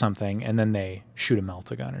 kill something, and then they shoot a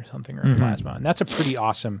Melt-A-Gun or something, or a Plasma. And that's a pretty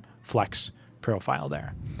awesome flex profile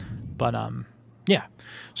there. But, yeah.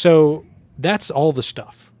 So that's all the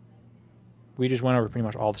stuff. We just went over pretty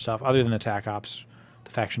much all the stuff, other than the TAC Ops.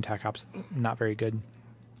 The faction TAC Ops, not very good.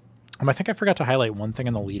 I think I forgot to highlight one thing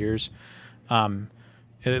on the leaders. The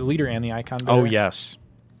leader and the icon bearer. Oh, yes.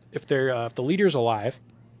 If the leader's alive,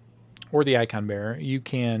 or the icon bearer, you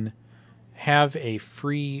can have a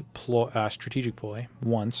free strategic ploy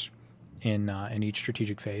once in each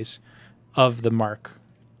strategic phase of the mark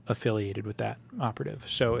affiliated with that operative.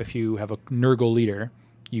 So if you have a Nurgle leader,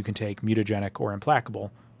 you can take Mutagenic or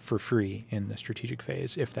Implacable for free in the strategic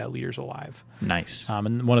phase if that leader's alive. Nice.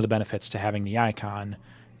 And one of the benefits to having the icon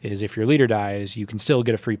is if your leader dies, you can still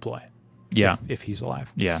get a free ploy. Yeah. If he's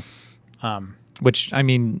alive. Yeah. Which, I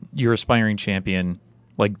mean, your aspiring champion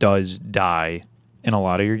does die in a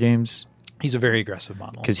lot of your games. He's a very aggressive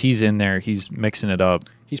model. Because he's in there, he's mixing it up.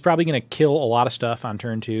 He's probably going to kill a lot of stuff on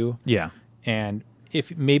turn 2. Yeah. And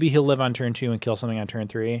if maybe he'll live on turn 2 and kill something on turn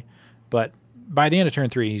 3, but by the end of turn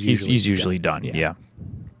 3, he's usually done. Yeah.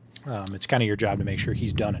 It's kind of your job to make sure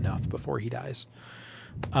he's done enough before he dies.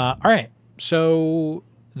 All right. So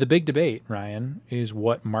the big debate, Ryan, is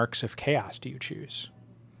what marks of chaos do you choose?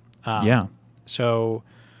 Yeah. So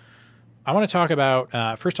I want to talk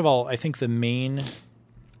about, first of all, I think the main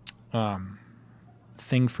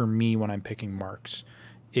thing for me when I'm picking marks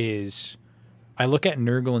is I look at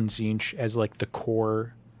Nurgle and Tzeentch as like the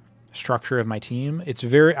core structure of my team. It's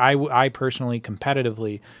very, I personally,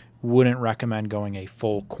 competitively, wouldn't recommend going a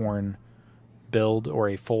full Khorne build or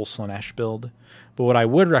a full Slaanesh build. But what I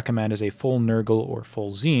would recommend is a full Nurgle or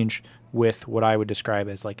full Tzeentch with what I would describe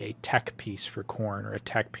as like a tech piece for Khorne or a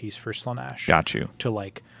tech piece for Slaanesh. Got you. To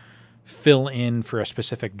like fill in for a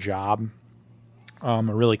specific job. A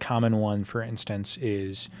really common one, for instance,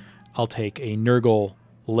 is I'll take a Nurgle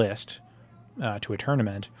list to a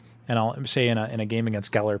tournament, and I'll say in a game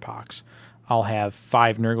against Gellerpox, I'll have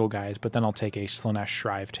 5 Nurgle guys, but then I'll take a Slaanesh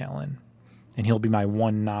Shrive Talon, and he'll be my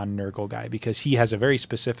one non-Nurgle guy because he has a very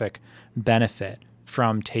specific benefit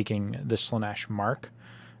from taking the Slaanesh mark,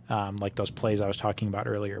 like those plays I was talking about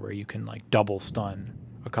earlier where you can like double stun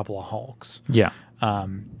a couple of Hulks. Yeah.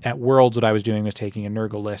 At Worlds, what I was doing was taking a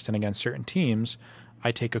Nurgle list, and against certain teams,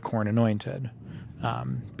 I take a Khorne Anointed.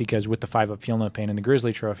 Because with the 5-up Feel No Pain and the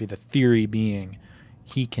Grizzly Trophy, the theory being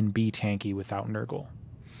he can be tanky without Nurgle.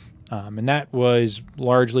 And that was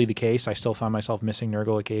largely the case. I still found myself missing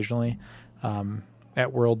Nurgle occasionally.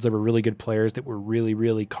 At Worlds, there were really good players that were really,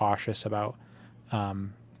 really cautious about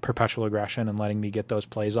perpetual aggression and letting me get those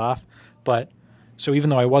plays off. But so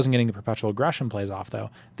even though I wasn't getting the perpetual aggression plays off,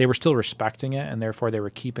 though, they were still respecting it, and therefore they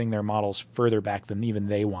were keeping their models further back than even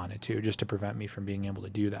they wanted to, just to prevent me from being able to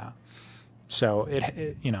do that. So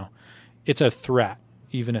it it's a threat,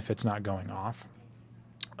 even if it's not going off.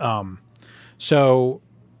 So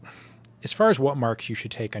as far as what marks you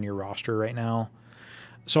should take on your roster right now,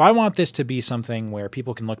 so I want this to be something where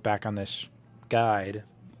people can look back on this guide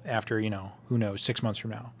after, who knows, 6 months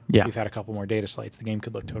from now. Yeah. We've had a couple more data slates. The game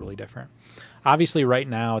could look totally different. Obviously, right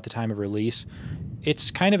now, at the time of release,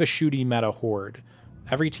 it's kind of a shooty meta horde.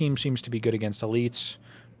 Every team seems to be good against elites.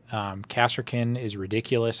 Kasrkin is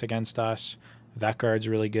ridiculous against us. Vetguard's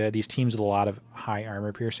really good. These teams with a lot of high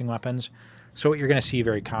armor-piercing weapons. So what you're going to see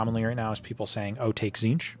very commonly right now is people saying, oh, take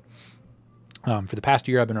Tzeentch. For the past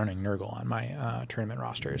year, I've been running Nurgle on my tournament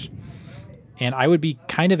rosters. And I would be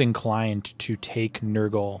kind of inclined to take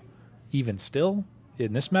Nurgle even still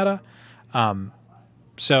in this meta.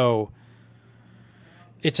 So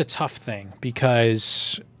it's a tough thing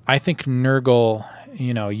because I think Nurgle,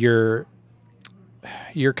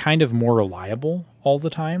 you're kind of more reliable all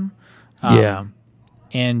the time. Yeah.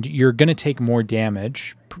 And you're going to take more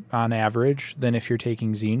damage on average than if you're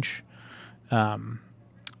taking Tzeentch.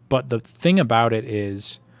 But the thing about it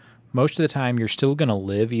is most of the time you're still going to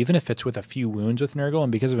live, even if it's with a few wounds with Nurgle,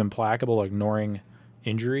 and because of Implacable ignoring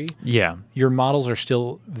injury, your models are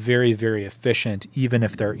still very, very efficient, even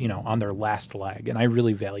if they're, on their last leg. And I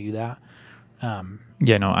really value that.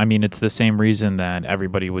 It's the same reason that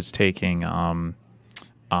everybody was taking, not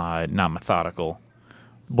methodical,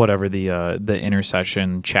 whatever the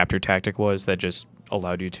intercession chapter tactic was that just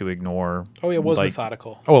allowed you to ignore. Oh, it was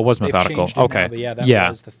methodical. Oh, it was methodical. Okay. Now, but that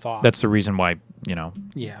was the thought. That's the reason why,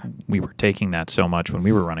 we were taking that so much when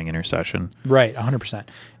we were running intercession. Right, 100%.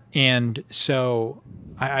 And so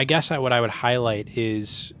I guess what I would highlight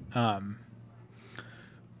is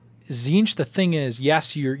Tzeentch, the thing is,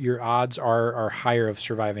 yes, your odds are higher of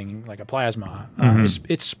surviving like a plasma.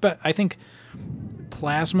 I think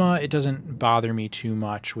Plasma, it doesn't bother me too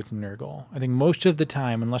much with Nurgle. I think most of the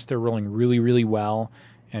time, unless they're rolling really, really well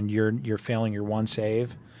and you're failing your one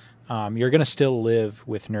save, you're going to still live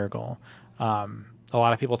with Nurgle. A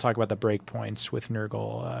lot of people talk about the breakpoints with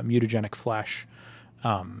Nurgle. Mutagenic Flesh.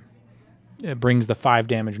 It brings the 5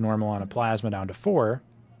 damage normal on a Plasma down to 4.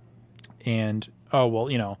 And,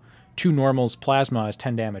 2 normals Plasma is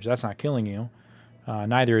 10 damage. That's not killing you.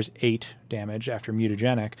 Neither is 8 damage after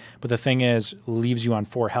Mutagenic. But the thing is, leaves you on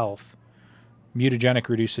 4 health. Mutagenic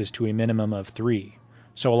reduces to a minimum of 3.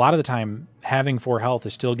 So a lot of the time, having 4 health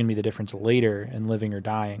is still going to be the difference later in living or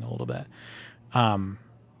dying a little bit.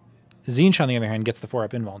 Tzeentch, on the other hand, gets the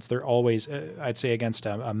 4-up invulns. They're always, I'd say, against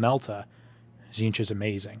a Melta, Tzeentch is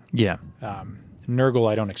amazing. Yeah. Nurgle,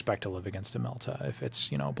 I don't expect to live against a Melta if it's,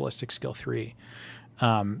 ballistic skill 3.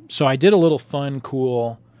 So I did a little fun,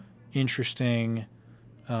 cool, interesting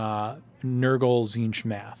Nurgle Tzeentch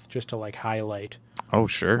math just to highlight. Oh,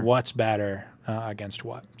 sure. What's better against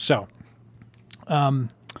what. So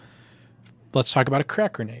let's talk about a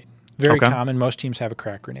crack grenade. Very common. Most teams have a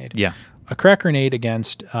crack grenade. Yeah. A crack grenade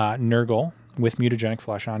against Nurgle with Mutagenic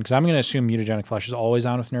Flesh on, because I'm going to assume Mutagenic Flesh is always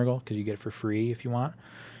on with Nurgle because you get it for free if you want.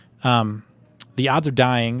 The odds of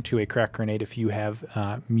dying to a crack grenade if you have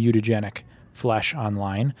Mutagenic Flesh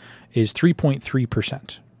online is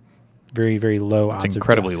 3.3%. Very, very low odds. It's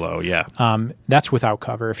incredibly low, yeah. That's without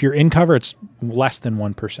cover. If you're in cover, it's less than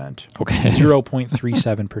 1%. Okay.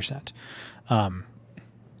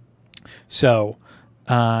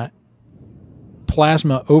 0.37%.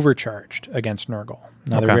 Plasma overcharged against Nurgle.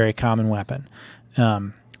 Another very common weapon.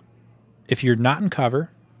 If you're not in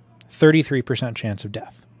cover, 33% chance of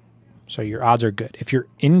death. So your odds are good. If you're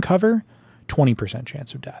in cover, 20%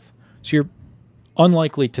 chance of death. So you're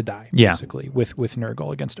unlikely to die, basically, with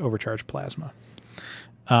Nurgle against overcharged Plasma.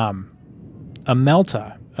 A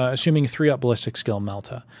Melta, assuming 3-up ballistic skill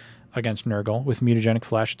Melta against Nurgle with Mutagenic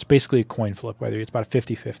Flesh, it's basically a coin flip, whether it's about a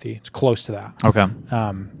 50-50. It's close to that. Okay.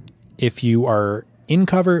 If you are in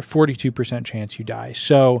cover, 42% chance you die.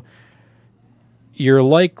 So you're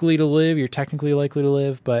likely to live. You're technically likely to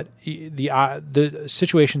live, but the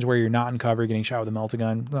situations where you're not in cover, getting shot with a Melta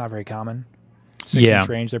gun, not very common. 6-inch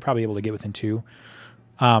range, they're probably able to get within 2.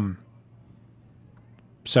 Let's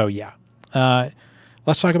talk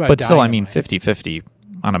about. But still, I mean, 50-50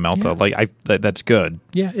 on a Melta, that's good.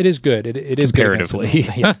 Yeah, it is good. It is comparatively.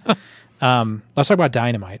 Good let's talk about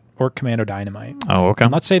Dynamite or Commando Dynamite. Oh, okay.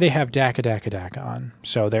 And let's say they have DACA on.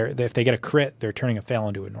 So if they get a crit, they're turning a fail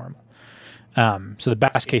into a normal. So the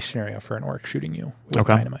best case scenario for an orc shooting you with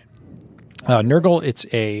Dynamite. Nurgle, it's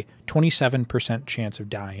a 27% chance of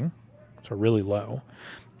dying, so really low.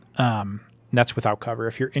 And that's without cover.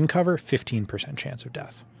 If you're in cover, 15% chance of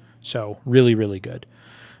death. So really, really good.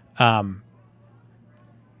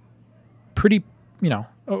 Pretty,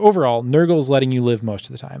 overall, Nurgle's letting you live most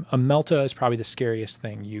of the time. A Melta is probably the scariest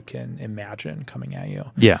thing you can imagine coming at you.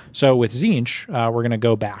 Yeah. So with Tzeentch, we're going to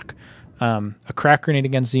go back. A crack grenade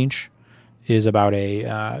against Tzeentch is about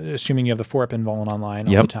assuming you have the 4-up invuln online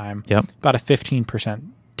all the time, about a 15%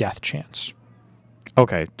 death chance.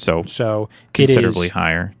 Okay, so considerably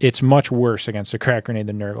higher. It's much worse against a crack grenade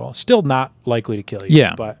than Nurgle. Still not likely to kill you,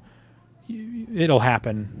 but it'll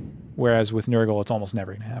happen, whereas with Nurgle, it's almost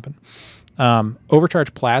never going to happen.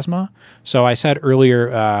 Overcharged Plasma. So I said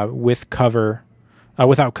earlier, without cover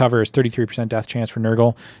is 33% death chance for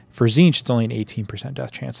Nurgle. For Tzeentch, it's only an 18%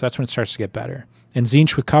 death chance. So that's when it starts to get better. And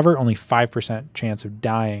Tzeentch with cover, only 5% chance of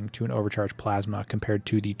dying to an overcharged Plasma compared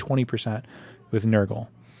to the 20% with Nurgle.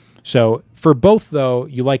 So for both, though,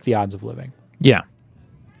 you like the odds of living. Yeah.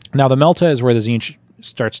 Now, the Melta is where the Tzeentch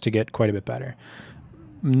starts to get quite a bit better.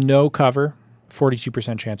 No cover,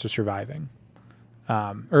 42% chance of surviving.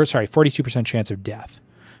 42% chance of death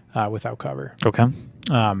without cover. Okay.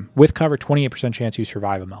 With cover, 28% chance you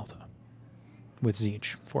survive a Melta with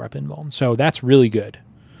Tzeentch, 4-up invuln. So that's really good.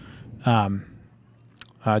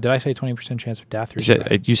 Did I say 20% chance of death? Or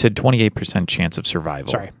you said 28% chance of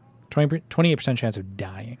survival. Sorry. 28% chance of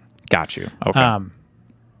dying. Got you. Okay.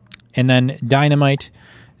 And then Dynamite,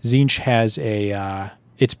 Tzeentch has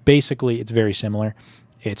it's very similar.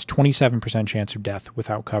 It's 27% chance of death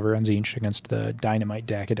without cover on Tzeentch against the Dynamite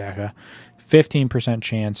DACA. 15%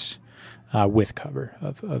 chance with cover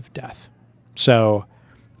of death. So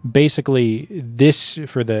basically, this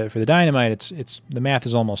for the Dynamite, it's the math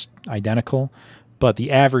is almost identical, but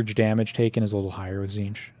the average damage taken is a little higher with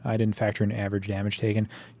Tzeentch. I didn't factor in average damage taken.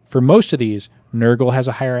 For most of these, Nurgle has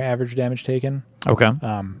a higher average damage taken. Okay.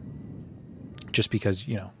 Just because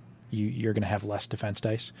you're going to have less defense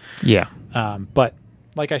dice. Yeah. But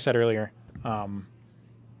like I said earlier,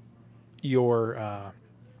 your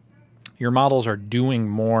your models are doing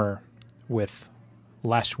more with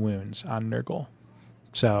less wounds on Nurgle.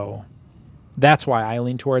 So that's why I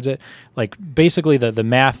lean towards it. Like, basically, the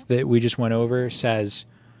math that we just went over says,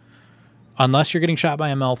 unless you're getting shot by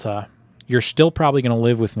a Melta, you're still probably going to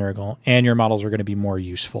live with Nurgle, and your models are going to be more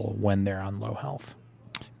useful when they're on low health.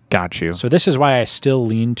 Got you. So this is why I still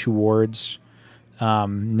lean towards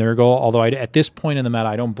Nurgle, although at this point in the meta,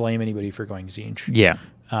 I don't blame anybody for going Tzeentch. Yeah.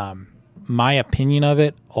 My opinion of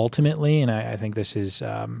it, ultimately, and I think this is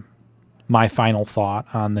my final thought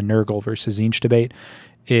on the Nurgle versus Tzeentch debate,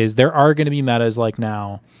 is there are going to be metas like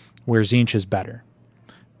now where Tzeentch is better.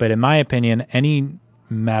 But in my opinion, any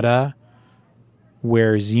meta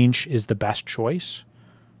where Tzeentch is the best choice,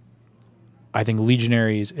 I think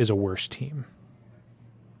Legionaries is a worse team.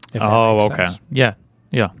 Oh, okay. Sense. Yeah.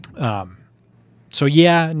 Yeah. So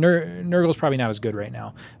yeah, Nurgle's probably not as good right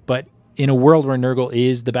now. But in a world where Nurgle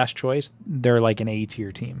is the best choice, they're like an A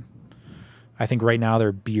tier team. I think right now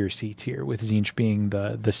they're B or C tier, with Tzeentch being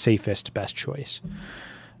the safest, best choice.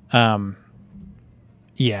 Yeah,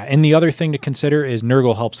 and the other thing to consider is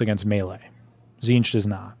Nurgle helps against melee. Tzeentch does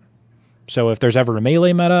not. So if there's ever a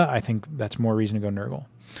melee meta, I think that's more reason to go Nurgle.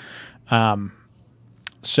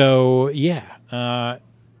 So yeah, I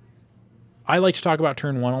like to talk about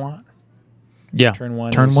turn one a lot. Yeah. Turn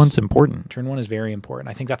one's important. Turn one is very important.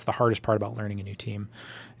 I think that's the hardest part about learning a new team,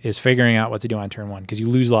 is figuring out what to do on turn one, because you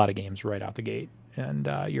lose a lot of games right out the gate, and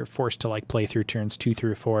you're forced to like play through turns 2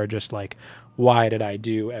 through 4, just like, why did I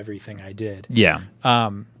do everything I did? Yeah.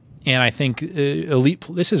 And I think elite.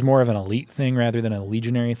 This is more of an elite thing rather than a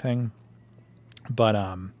legionary thing,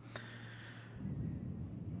 but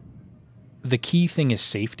the key thing is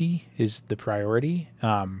safety is the priority.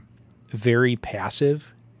 Very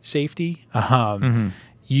passive safety.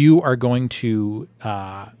 You are going to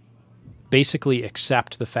basically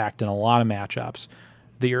accept the fact in a lot of matchups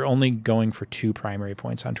that you're only going for 2 primary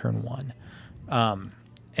points on turn 1.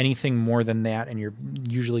 Anything more than that, and you're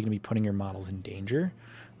usually going to be putting your models in danger.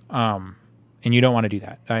 And you don't want to do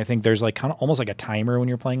that. I think there's like kind of almost like a timer when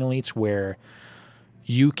you're playing elites, where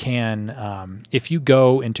you can, if you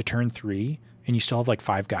go into turn 3 and you still have like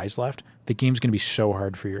 5 guys left, the game's going to be so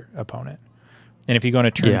hard for your opponent. And if you go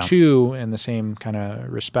into turn 2 in the same kind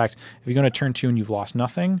of respect, if you go into turn 2 and you've lost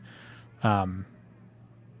nothing,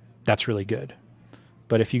 that's really good.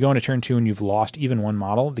 But if you go into turn 2 and you've lost even 1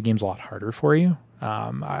 model, the game's a lot harder for you.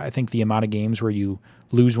 I think the amount of games where you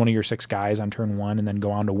lose one of your 6 guys on turn 1 and then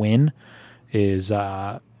go on to win is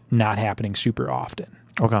not happening super often.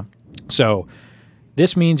 Okay. So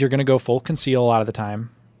this means you're going to go full conceal a lot of the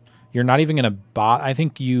time. You're not even going to I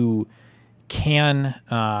think you can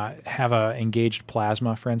have a engaged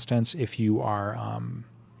plasma, for instance, if you are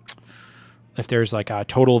if there's like a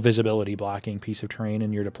total visibility blocking piece of terrain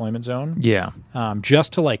in your deployment zone. Yeah.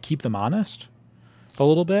 Just to like keep them honest a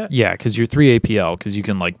little bit. Yeah, because you're 3 APL, because you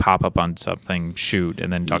can like pop up on something, shoot,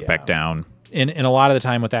 and then duck back down. And a lot of the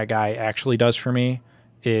time what that guy actually does for me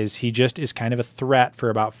is he just is kind of a threat for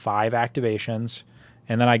about 5 activations,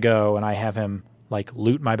 and then I go and I have him like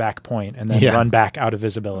loot my back point and then run back out of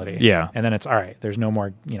visibility. Yeah. And then it's all right. There's no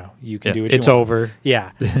more, you can do what you want. It's over.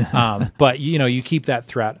 Yeah. But you keep that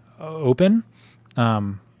threat open.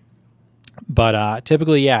 But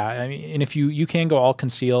typically, yeah. I mean, and if you can go all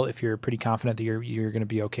conceal if you're pretty confident that you're going to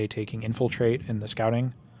be okay taking infiltrate in the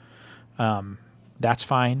scouting. That's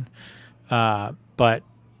fine. But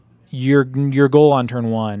your goal on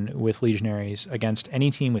turn 1 with Legionaries against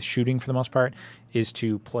any team with shooting, for the most part, is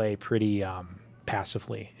to play pretty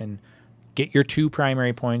passively and get your 2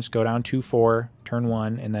 primary points, go down 2-4, turn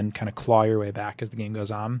 1, and then kind of claw your way back as the game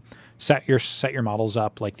goes on. Set your models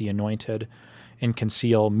up like the Anointed and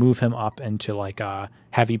conceal, move him up into like a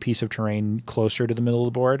heavy piece of terrain closer to the middle of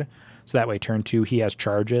the board. So that way turn 2, he has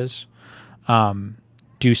charges.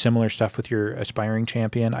 Do similar stuff with your Aspiring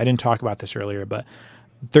Champion. I didn't talk about this earlier, but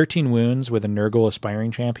 13 wounds with a Nurgle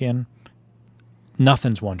Aspiring Champion,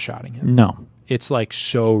 nothing's one-shotting him. No. It's like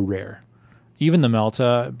so rare. Even the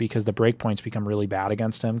Melta, because the breakpoints become really bad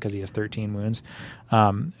against him because he has 13 wounds.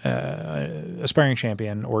 Aspiring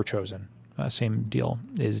Champion or Chosen, same deal,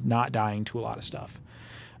 is not dying to a lot of stuff.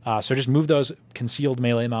 So just move those concealed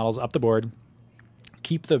melee models up the board.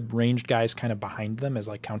 Keep the ranged guys kind of behind them as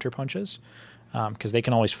like counter punches, because they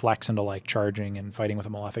can always flex into like charging and fighting with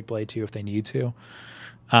a Malefic Blade too if they need to.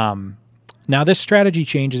 Now this strategy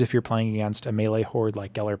changes if you're playing against a melee horde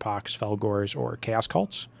like Gellerpox, Felgors, or Chaos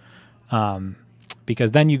Cults.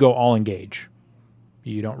 Because then you go all engage.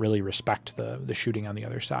 You don't really respect the shooting on the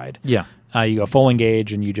other side. Yeah. You go full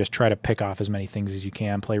engage and you just try to pick off as many things as you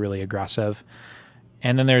can, play really aggressive.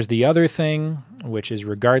 And then there's the other thing, which is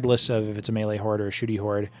regardless of if it's a melee horde or a shooty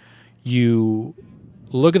horde, you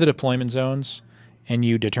look at the deployment zones and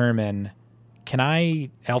you determine, can I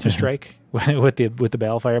alpha strike with the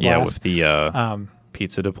Balefire blast? Yeah, with the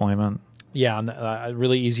pizza deployment. Yeah, and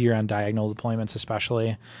really easier on diagonal deployments,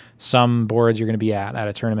 especially. Some boards you're going to be at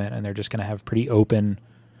a tournament, and they're just going to have pretty open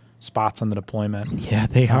spots on the deployment. Yeah,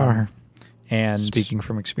 they are. And speaking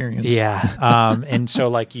from experience. Yeah. And so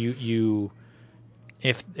like you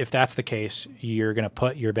if that's the case, you're going to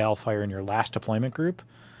put your Balefire in your last deployment group,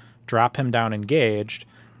 drop him down engaged,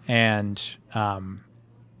 and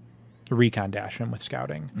recon dash him with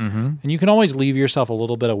scouting. Mm-hmm. And you can always leave yourself a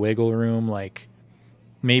little bit of wiggle room, like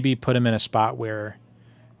maybe put him in a spot where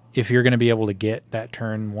if you're going to be able to get that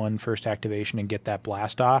turn 1 first activation and get that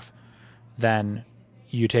blast off, then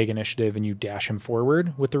you take initiative and you dash him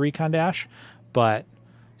forward with the recon dash. But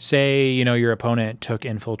say, your opponent took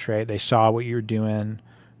infiltrate, they saw what you're doing,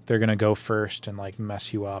 they're going to go first and like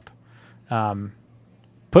mess you up.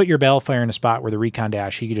 Put your Balefire in a spot where the recon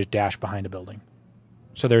dash, he could just dash behind a building.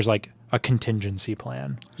 So there's like a contingency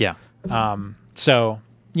plan. Yeah. So,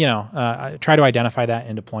 try to identify that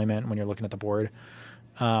in deployment when you're looking at the board.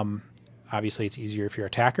 Obviously it's easier if you're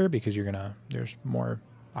attacker because there's more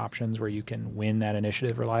options where you can win that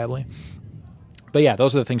initiative reliably. But yeah,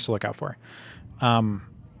 those are the things to look out for.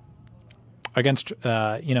 Against,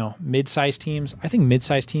 mid-sized teams, I think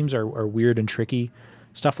mid-sized teams are weird and tricky.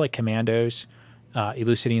 Stuff like Commandos,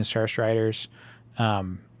 Elucidian Starstriders,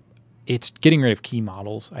 it's getting rid of key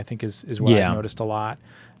models, I think is what I've noticed a lot.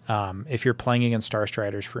 If you're playing against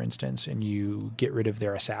Starstriders, for instance, and you get rid of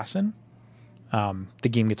their assassin, the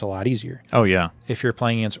game gets a lot easier. Oh, yeah. If you're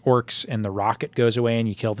playing against Orcs and the rocket goes away and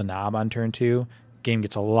you kill the knob on turn 2, game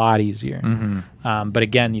gets a lot easier. Mm-hmm. But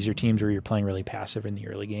again, these are teams where you're playing really passive in the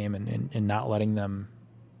early game and not letting them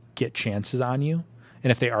get chances on you. And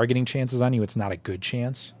if they are getting chances on you, it's not a good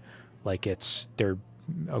chance. Like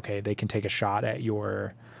they can take a shot at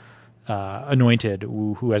your Anointed,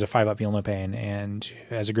 who has a 5-up Feel No Pain and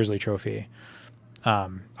has a Grizzly Trophy.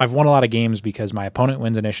 I've won a lot of games because my opponent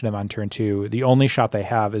wins initiative on turn 2. The only shot they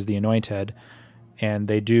have is the Anointed, and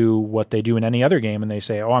they do what they do in any other game, and they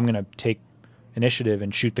say, I'm going to take initiative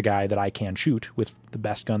and shoot the guy that I can shoot with the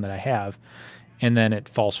best gun that I have, and then it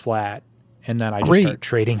falls flat, and then I just start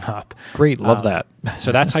trading up. Great, love that.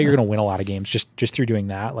 So that's how you're going to win a lot of games, just through doing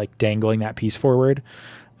that, like dangling that piece forward.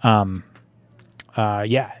 And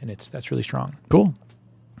that's really strong. Cool.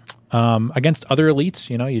 Against other elites,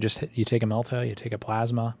 you take a Melta, you take a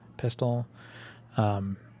plasma pistol,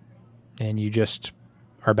 and you just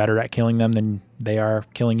are better at killing them than they are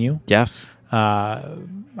killing you. Yes.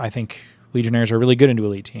 I think Legionnaires are really good into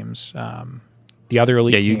elite teams. The other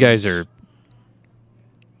elite teams, you guys are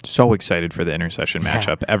so excited for the intercession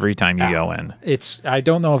matchup every time you go in. I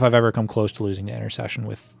don't know if I've ever come close to losing to intercession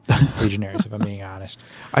with Legionnaires, if I'm being honest.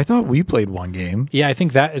 I thought we played one game. Yeah, I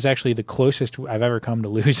think that is actually the closest I've ever come to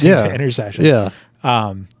losing to intercession. Yeah.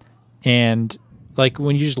 And like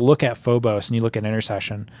when you just look at Phobos and you look at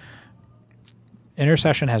intercession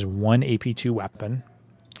has one AP2 weapon,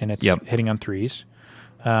 and it's hitting on 3s.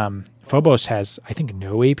 Phobos has, I think,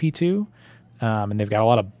 no AP2. And they've got a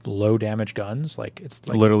lot of low damage guns. It's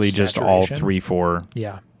like literally just all 3-4.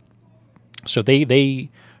 Yeah. So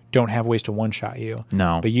they don't have ways to one-shot you.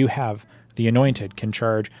 No. But you have the Anointed can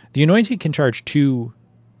charge. The Anointed can charge 2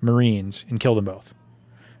 Marines and kill them both.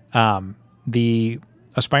 The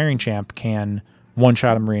Aspiring Champ can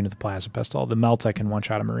one-shot a Marine with the Plasma Pistol. The Melta can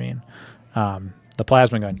one-shot a Marine. The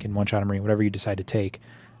Plasma Gun can one-shot a Marine, whatever you decide to take.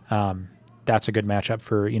 That's a good matchup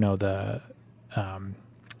for, I'm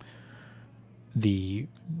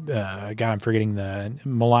forgetting the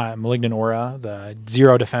Malignant Aura, the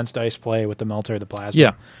 0 defense dice play with the Melter or the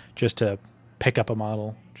Plasma, just to pick up a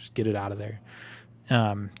model, just get it out of there.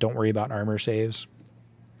 Don't worry about armor saves.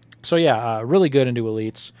 So really good into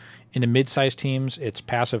elites. Into mid-sized teams, it's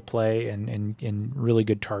passive play and really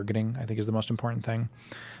good targeting, I think, is the most important thing.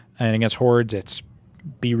 And against hordes, it's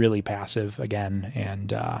be really passive again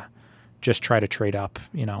and just try to trade up.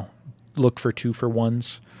 Look for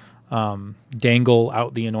 2-for-1s. Dangle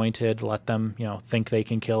out the Anointed, let them, think they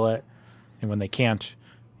can kill it, and when they can't,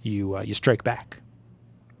 you strike back.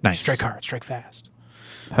 Nice. Strike hard, strike fast.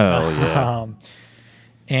 Hell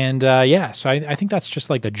yeah. So I think that's just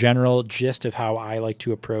like the general gist of how I like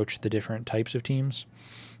to approach the different types of teams.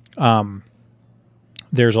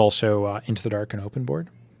 There's also Into the Dark and Open Board.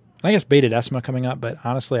 I guess Beta Decima coming up, but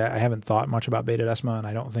honestly, I haven't thought much about Beta Decima, and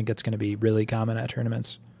I don't think it's going to be really common at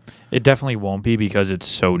tournaments. It definitely won't be because it's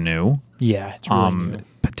so new. Yeah, it's really new.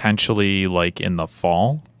 Potentially like in the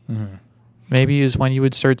fall, maybe is when you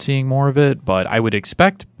would start seeing more of it. But I would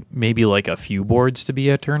expect maybe like a few boards to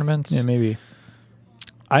be at tournaments. Yeah, maybe.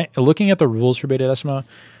 looking at the rules for Beta Decima,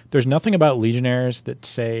 there's nothing about Legionnaires that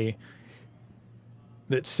say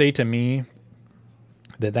to me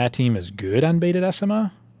that team is good on Beta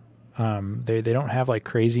Decima. They don't have like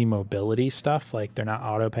crazy mobility stuff. Like they're not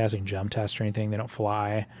auto passing jump tests or anything. They don't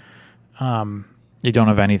fly. You don't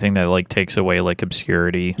have anything that like takes away like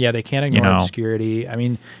obscurity. Yeah, they can't ignore obscurity. I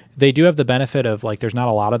mean, they do have the benefit of like there's not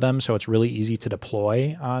a lot of them, so it's really easy to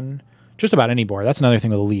deploy on just about any board. That's another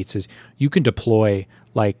thing with elites is you can deploy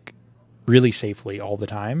like really safely all the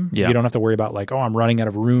time. Yeah. You don't have to worry about like, oh, I'm running out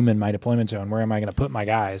of room in my deployment zone. Where am I going to put my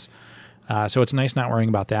guys? So it's nice not worrying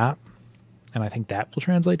about that. And I think that will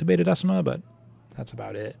translate to Beta Decima, but that's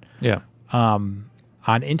about it. Yeah. On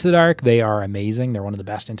Into the Dark, they are amazing. They're one of the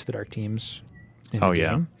best Into the Dark teams in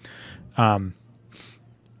the game.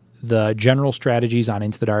 The general strategies on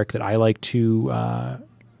Into the Dark that I like to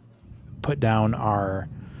put down are,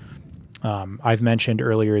 I've mentioned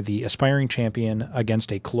earlier, the Aspiring Champion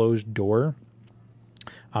against a closed door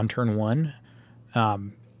on turn 1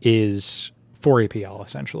 is 4 APL,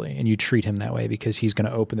 essentially, and you treat him that way because he's going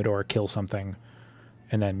to open the door, kill something,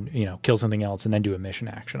 and then, kill something else, and then do a mission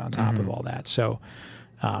action on top of all that. So,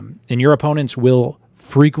 and your opponents will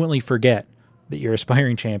frequently forget that your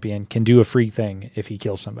Aspiring Champion can do a free thing if he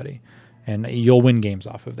kills somebody, and you'll win games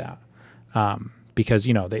off of that. Because,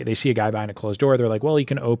 they see a guy behind a closed door, they're like, well, he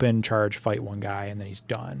can open, charge, fight one guy, and then he's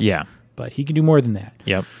done. Yeah. But he can do more than that.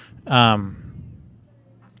 Yep.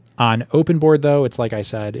 On open board, though, it's like I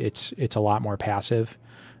said, it's a lot more passive.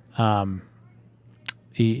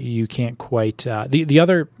 You can't quite... the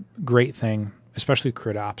other great thing, especially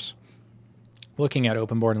crit ops, looking at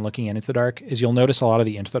open board and looking at Into the Dark, is you'll notice a lot of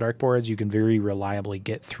the Into the Dark boards, you can very reliably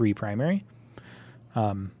get 3 primary.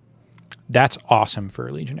 That's awesome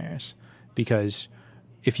for Legionnaires, because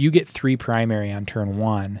if you get 3 primary on turn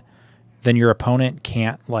 1, then your opponent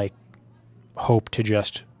can't, like, hope to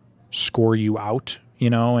just score you out,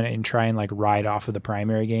 and try and like ride off of the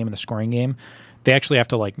primary game and the scoring game. They actually have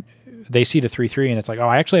to like, they see the 3/3 and it's like, oh,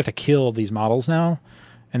 I actually have to kill these models now.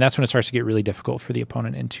 And that's when it starts to get really difficult for the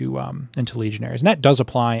opponent into Legionnaires. And that does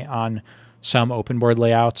apply on some open board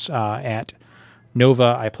layouts. At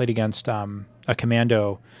Nova, I played against a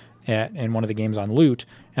commando in one of the games on Loot.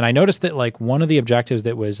 And I noticed that like one of the objectives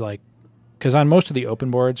that was like, because on most of the open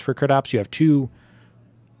boards for crit ops, you have 2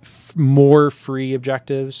 more free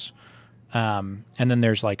objectives. And then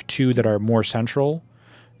there's like 2 that are more central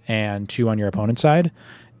and 2 on your opponent's side.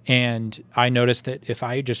 And I noticed that if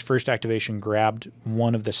I just first activation grabbed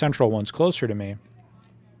one of the central ones closer to me,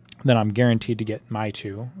 then I'm guaranteed to get my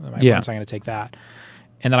 2. My opponent's not going to take that.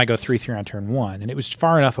 And then I go 3/3 on turn 1. And it was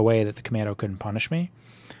far enough away that the commando couldn't punish me.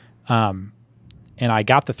 And I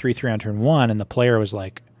got the 3/3 on turn 1, and the player was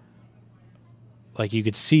like you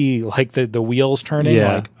could see like the wheels turning,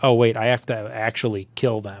 like, oh wait, I have to actually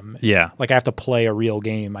kill them. Yeah. Like I have to play a real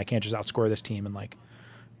game. I can't just outscore this team and like,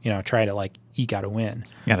 try to like eke out a win.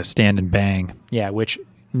 You got to stand and bang. Yeah, which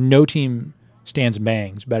no team stands and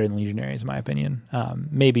bangs better than Legionaries in my opinion.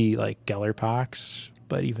 Maybe like Gellerpox,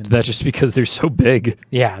 but even that's just because they're so big.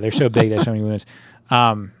 Yeah, they're so big. There's so many wins.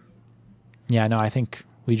 Yeah, no, I think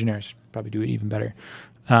Legionnaires probably do it even better.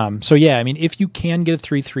 So yeah, I mean, if you can get a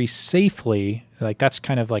 3/3 safely, like that's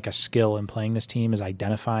kind of like a skill in playing this team, is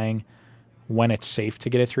identifying when it's safe to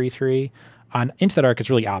get a 3/3. On Into the Dark, it's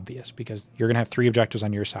really obvious because you're going to have 3 objectives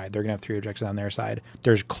on your side. They're going to have 3 objectives on their side.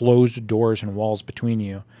 There's closed doors and walls between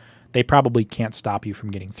you. They probably can't stop you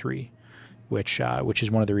from getting 3, which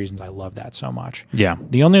is one of the reasons I love that so much. Yeah.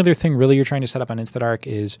 The only other thing really you're trying to set up on Into the Dark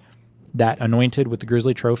is that Anointed with the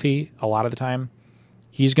Grizzly Trophy. A lot of the time,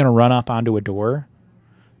 he's going to run up onto a door.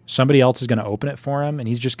 Somebody else is going to open it for him, and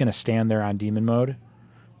he's just going to stand there on demon mode.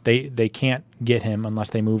 They can't get him unless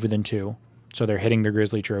they move within 2, so they're hitting their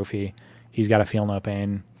Grizzly Trophy. He's got to feel no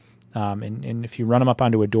pain. And if you run him up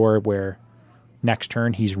onto a door where next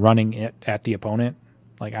turn he's running it at the opponent,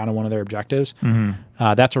 like onto one of their objectives,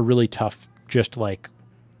 that's a really tough, just like,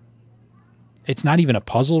 it's not even a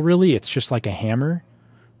puzzle really, it's just like a hammer.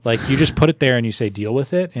 Like you just put it there and you say deal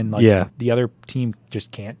with it, and like the other team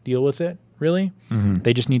just can't deal with it. Really,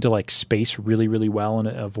 they just need to like space really, really well and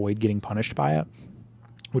avoid getting punished by it,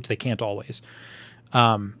 which they can't always.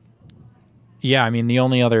 Yeah, I mean, the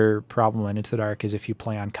only other problem in Into the Dark is if you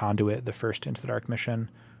play on Conduit, the first Into the Dark mission,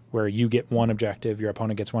 where you get 1 objective, your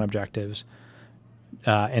opponent gets 1 objective,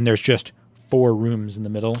 and there's just 4 rooms in the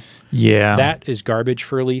middle. Yeah, that is garbage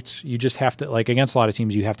for elites. You just have to, like, against a lot of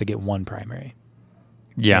teams, you have to get 1 primary.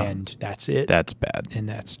 Yeah. And that's it. That's bad. And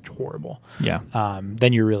that's horrible. Yeah.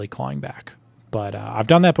 Then you're really clawing back. But I've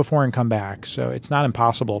done that before and come back, so it's not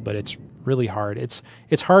impossible, but it's really hard.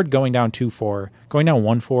 It's hard going down 2-4. Going down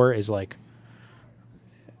 1-4 is like,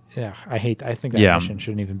 yeah, I think that mission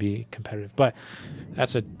shouldn't even be competitive, but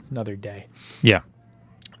that's another day. Yeah.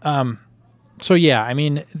 So yeah, I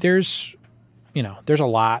mean, there's a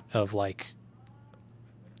lot of like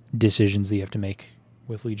decisions that you have to make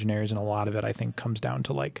with Legionaries, and a lot of it I think comes down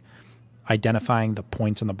to like identifying the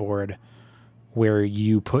points on the board where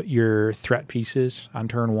you put your threat pieces on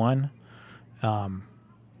turn one,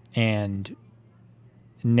 and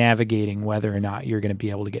navigating whether or not you're going to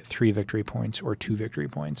be able to get 3 victory points or 2 victory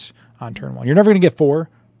points on turn one. You're never going to get 4,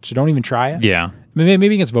 so don't even try it. Yeah.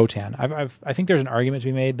 Maybe against Votan. I think there's an argument to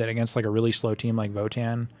be made that against like a really slow team like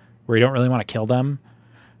Votan, where you don't really want to kill them,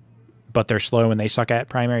 but they're slow and they suck at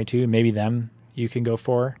primary too, maybe them you can go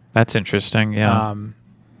for. That's interesting, yeah.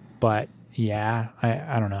 But yeah,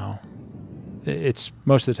 I don't know. It's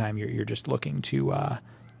most of the time you're just looking to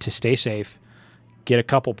stay safe, get a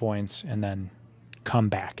couple points, and then come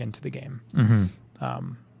back into the game.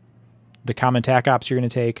 Mm-hmm. The common tac ops you're going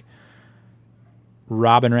to take: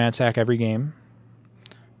 rob and ransack every game,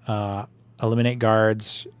 eliminate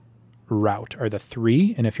guards, rout are the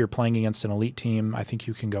 3. And if you're playing against an elite team, I think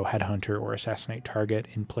you can go headhunter or assassinate target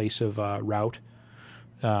in place of rout.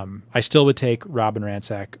 I still would take rob and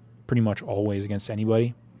ransack pretty much always against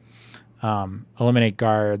anybody. Eliminate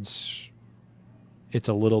guards, it's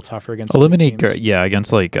a little tougher against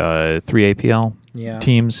against like 3 APL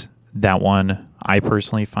teams. That one I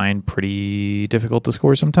personally find pretty difficult to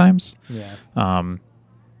score sometimes. Yeah.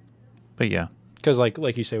 But yeah, because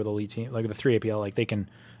like you say with elite team, like the 3 APL, like they can,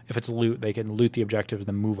 if it's loot, they can loot the objectives and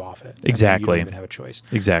then move off it. Exactly. You don't even have a choice.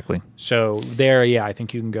 Exactly. So there, yeah, I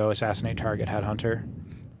think you can go assassinate target, headhunter,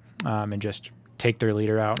 and just take their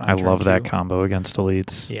leader out. I love that combo against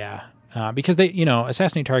elites. Yeah. Because they,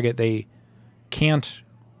 assassinate target, they can't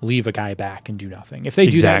leave a guy back and do nothing. If they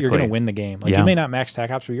do that, you're going to win the game. Like you may not max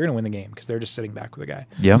tac ops, but you're going to win the game because they're just sitting back with a guy.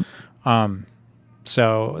 Yep.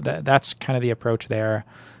 So that's kind of the approach there.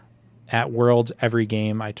 At Worlds, every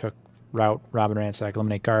game I took rout, rob and ransack,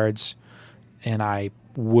 eliminate guards, and I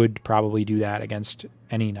would probably do that against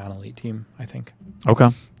any non-elite team, I think. Okay.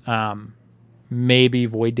 Maybe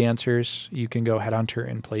Void Dancers, you can go headhunter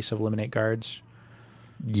in place of eliminate guards.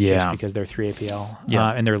 Yeah. Just because they're 3 APL.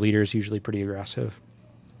 Yeah. And their leader's usually pretty aggressive.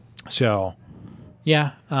 So,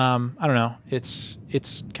 yeah, I don't know. It's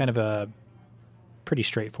kind of a pretty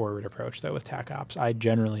straightforward approach, though, with tac ops. I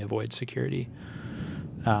generally avoid security.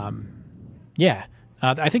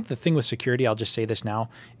 I think the thing with security, I'll just say this now,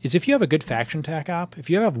 is if you have a good faction tac op, if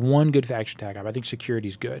you have one good faction tac op, I think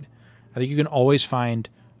security's good. I think you can always find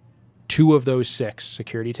 2 of those 6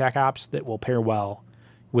 security tac ops that will pair well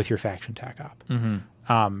with your faction tac op.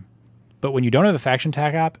 Mm-hmm. But when you don't have a faction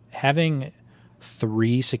tac op, having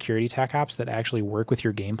 3 security tac ops that actually work with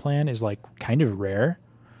your game plan is like kind of rare,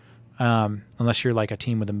 unless you're like a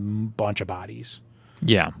team with a bunch of bodies.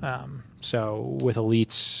 Yeah. So with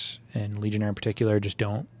elites and Legionnaire in particular, just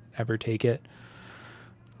don't ever take it.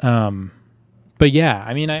 But yeah,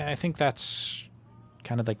 I mean, I think that's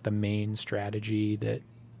kind of like the main strategy that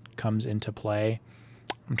comes into play.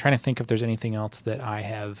 I'm trying to think if there's anything else that I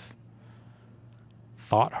have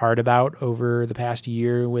thought hard about over the past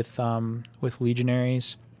year with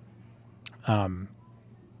Legionaries.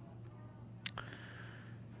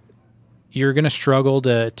 You're going to struggle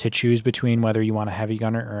to choose between whether you want a heavy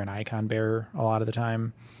gunner or an icon bearer a lot of the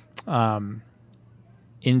time.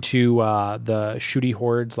 Into the shooty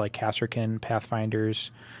hordes like Kasserkin,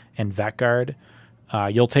 Pathfinders, and Vet Guard,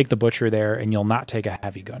 you'll take the Butcher there, and you'll not take a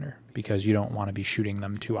heavy gunner because you don't want to be shooting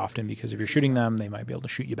them too often, because if you're shooting them, they might be able to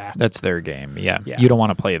shoot you back. That's their game, yeah. You don't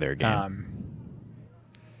want to play their game.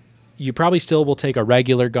 You probably still will take a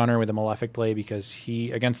regular gunner with a Malefic play, because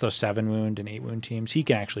he, against those 7 wound and 8 wound teams, he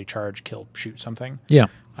can actually charge, kill, shoot something. Yeah.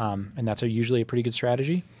 And that's usually a pretty good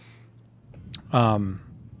strategy. And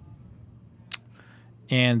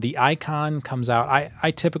the icon comes out.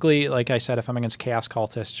 I typically, like I said, if I'm against Chaos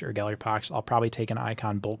Cultists or Gallery Pox, I'll probably take an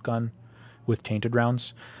icon bolt gun with tainted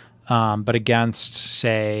rounds. But against,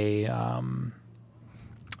 say,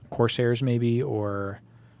 Corsairs maybe, or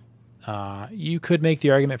you could make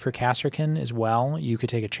the argument for Kasserkin as well. You could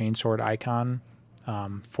take a Chainsword icon.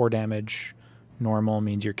 4 damage normal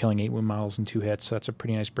means you're killing 8 wound models in 2 hits, so that's a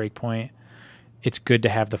pretty nice break point. It's good to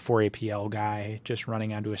have the 4 APL guy just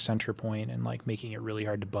running onto a center point and like making it really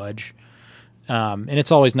hard to budge. And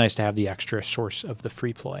it's always nice to have the extra source of the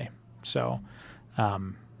free play. So a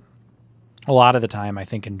lot of the time, I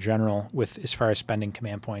think in general, with as far as spending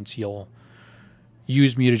command points, you'll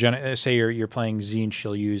use mutagenic. Say you're playing Tzeentch,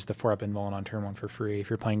 you'll use the 4-up invuln on turn 1 for free. If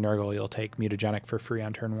you're playing Nurgle, you'll take mutagenic for free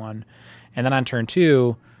on turn 1. And then on turn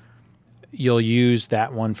 2, you'll use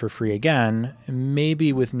that one for free again.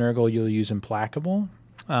 Maybe with Nurgle, you'll use Implacable.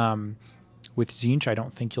 With Tzeentch, I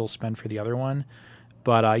don't think you'll spend for the other one.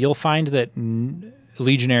 But you'll find that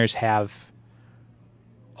Legionnaires have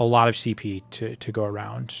a lot of CP to go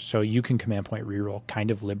around. So you can command point reroll kind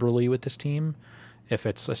of liberally with this team if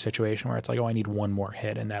it's a situation where it's like, oh, I need one more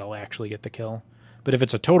hit, and that'll actually get the kill. But if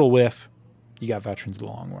it's a total whiff, you got Veterans of the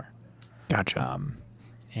Long War. Gotcha.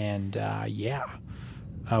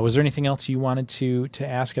 Was there anything else you wanted to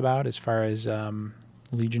ask about as far as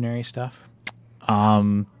Legionary stuff?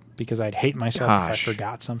 Because I'd hate myself if I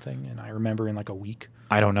forgot something, and I remember in like a week.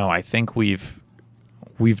 I don't know. I think we've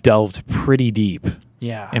delved pretty deep.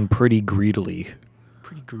 Yeah. And pretty greedily.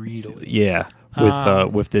 Pretty greedily. Yeah.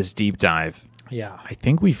 With this deep dive. Yeah. I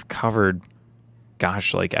think we've covered,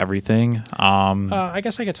 like everything. I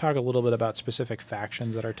guess I could talk a little bit about specific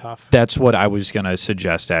factions that are tough. That's what I was going to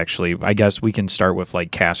suggest, actually. I guess we can start with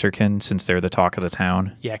like Kasserkin, since they're the talk of the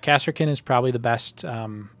town. Yeah, Kasserkin is probably the best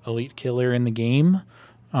elite killer in the game.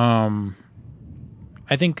 I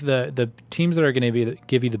think the teams that are going to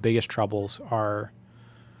give you the biggest troubles are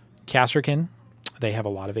Kasserkin. They have a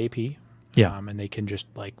lot of AP. Yeah. And they can just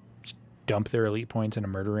like dump their elite points into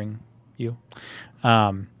murdering you.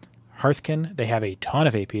 Hearthkin, they have a ton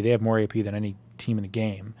of AP. They have more AP than any team in the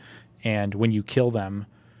game. And when you kill them,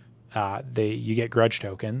 you get grudge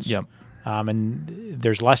tokens. Yep. And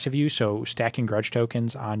there's less of you, so stacking grudge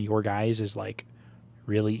tokens on your guys is like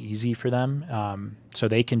really easy for them. So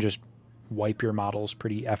they can just wipe your models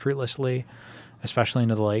pretty effortlessly, especially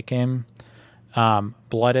into the late game.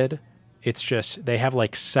 Blooded, it's just they have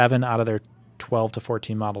like 7 out of their 12 to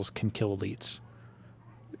 14 models can kill elites.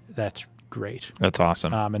 That's great. That's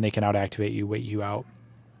awesome. And they can out-activate you, wait you out.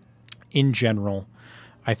 In general,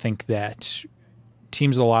 I think that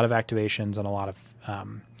teams with a lot of activations and a lot of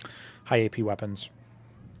high AP weapons,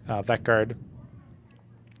 Vetguard.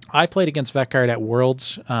 I played against Vetguard at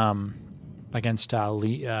Worlds against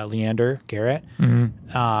Leander Garrett,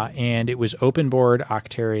 and it was open board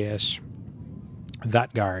Octarius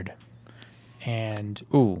Vetguard. And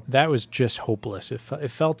that was just hopeless. It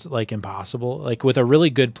felt like impossible. Like with a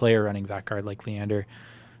really good player running Vetguard like Leander,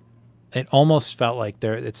 it almost felt like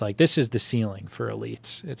it's like this is the ceiling for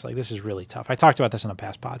elites. It's like this is really tough. I talked about this in a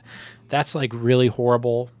past pod. That's like really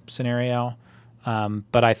horrible scenario.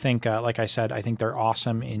 But I think, like I said, I think they're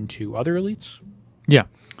awesome into other elites. Yeah.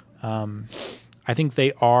 I think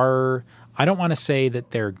they are. I don't want to say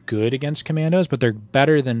that they're good against commandos, but they're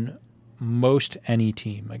better than most any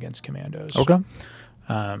team against commandos. Okay.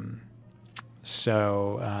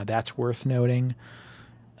 So that's worth noting.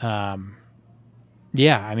 I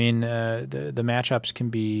mean, the matchups can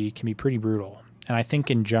be pretty brutal. And I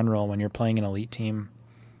think in general, when you're playing an elite team,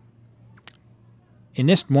 and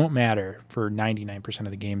this won't matter for 99%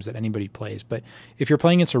 of the games that anybody plays, but if you're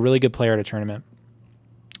playing against a really good player at a tournament,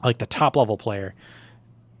 like the top level player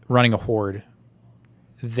running a horde,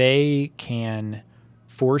 they can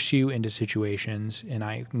force you into situations, and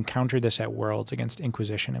I encountered this at Worlds against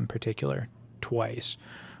Inquisition in particular twice,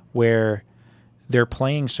 where they're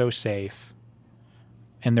playing so safe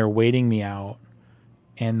and they're waiting me out,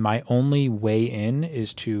 and my only way in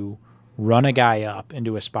is to run a guy up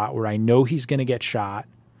into a spot where I know he's going to get shot,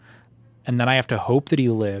 and then I have to hope that he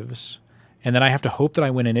lives, and then I have to hope that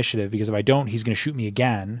I win initiative, because if I don't, he's going to shoot me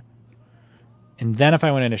again. And then if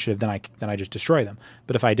I win initiative, then I just destroy them.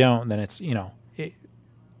 But if I don't, then it's,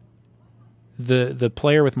 the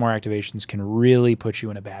player with more activations can really put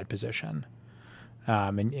you in a bad position.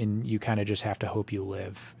 And you kind of just have to hope you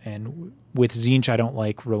live. And with Tzeentch, I don't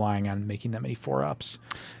like relying on making that many 4-ups.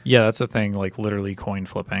 Yeah, that's the thing, like literally coin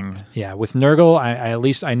flipping. Yeah, with Nurgle, I at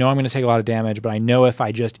least I know I'm going to take a lot of damage, but I know if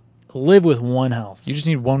I just live with 1 health. You just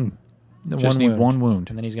need one. One wound.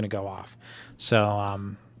 And then he's going to go off.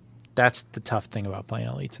 So that's the tough thing about playing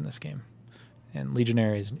elites in this game. And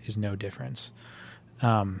Legionary is no difference.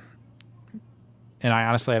 And I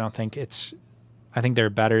honestly, I think they're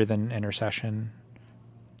better than Intercession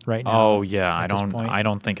right now. Oh yeah, I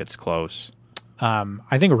don't think it's close.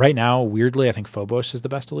 I think right now, weirdly, I think Phobos is the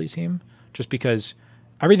best elite team, just because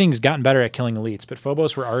everything's gotten better at killing elites, but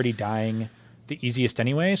Phobos were already dying the easiest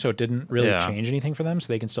anyway, so it didn't really change anything for them, so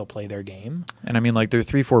they can still play their game. And I mean, like, they're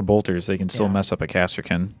 3/4 bolters, they can still mess up a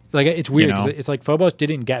Kasserkin. Like, it's weird, 'cause it's like Phobos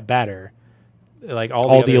didn't get better. Like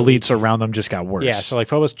all the elites around them just got worse. Yeah, so like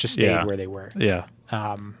Phobos just stayed where they were. Yeah.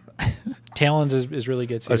 Talons is really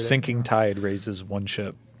good too. A sinking tide raises one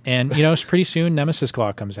ship. And, pretty soon Nemesis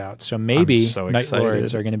Claw comes out, so maybe Night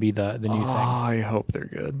Lords are going to be the new thing. I hope they're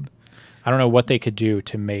good. I don't know what they could do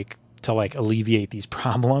to alleviate these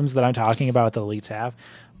problems that I'm talking about that the elites have,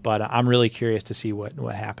 but I'm really curious to see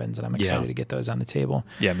what happens, and I'm excited to get those on the table.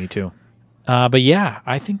 Yeah, me too. But yeah,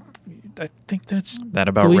 I think I think that's That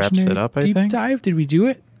about the wraps it Legionary up, I deep think. dive. Did we do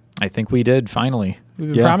it? I think we did, finally.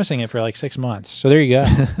 We've been promising it for like 6 months. So there you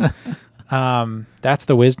go. That's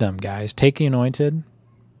the wisdom, guys. Take the anointed.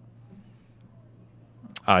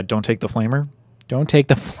 Don't take the flamer. Don't take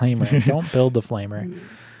the flamer. Don't build the flamer.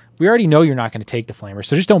 We already know you're not going to take the flamer,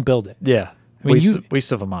 so just don't build it. Yeah. I mean,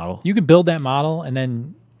 waste of a model. You can build that model, and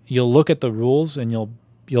then you'll look at the rules, and you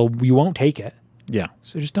won't take it. Yeah.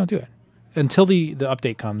 So just don't do it until the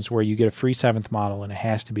update comes where you get a free 7th model, and it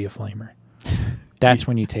has to be a flamer. That's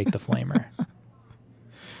when you take the flamer.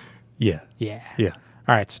 Yeah. Yeah. Yeah.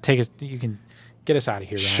 All right. So take us. You can get us out of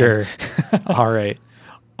here. Ryan. Sure. All right.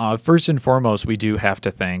 First and foremost, we do have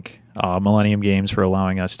to thank Millennium Games for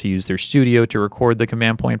allowing us to use their studio to record the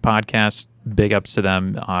Command Point podcast. Big ups to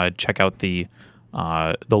them. Check out the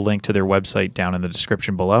link to their website down in the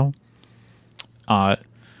description below.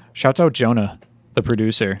 Shouts out Jonah, the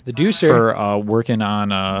producer, for working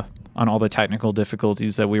on all the technical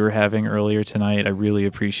difficulties that we were having earlier tonight. I really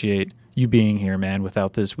appreciate you being here, man.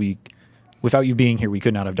 Without you being here, we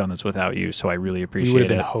could not have done this without you. So I really appreciate it. We would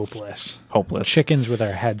have been hopeless. Hopeless. Chickens with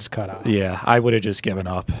our heads cut off. Yeah, I would have just given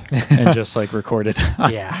up and just like recorded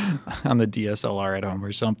on the DSLR at home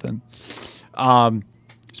or something.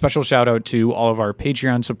 Special shout out to all of our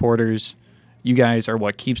Patreon supporters. You guys are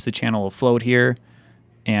what keeps the channel afloat here.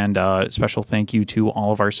 And special thank you to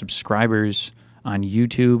all of our subscribers on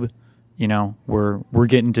YouTube. You know, we're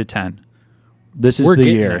getting to 10. This is the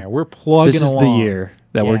year. There. We're plugging This is along. the year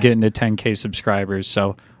that we're getting to 10K subscribers.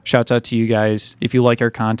 So shouts out to you guys. If you like our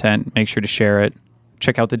content, make sure to share it.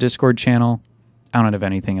 Check out the Discord channel. I don't have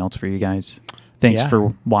anything else for you guys. Thanks for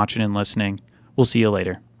watching and listening. We'll see you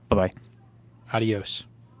later. Bye-bye. Adios.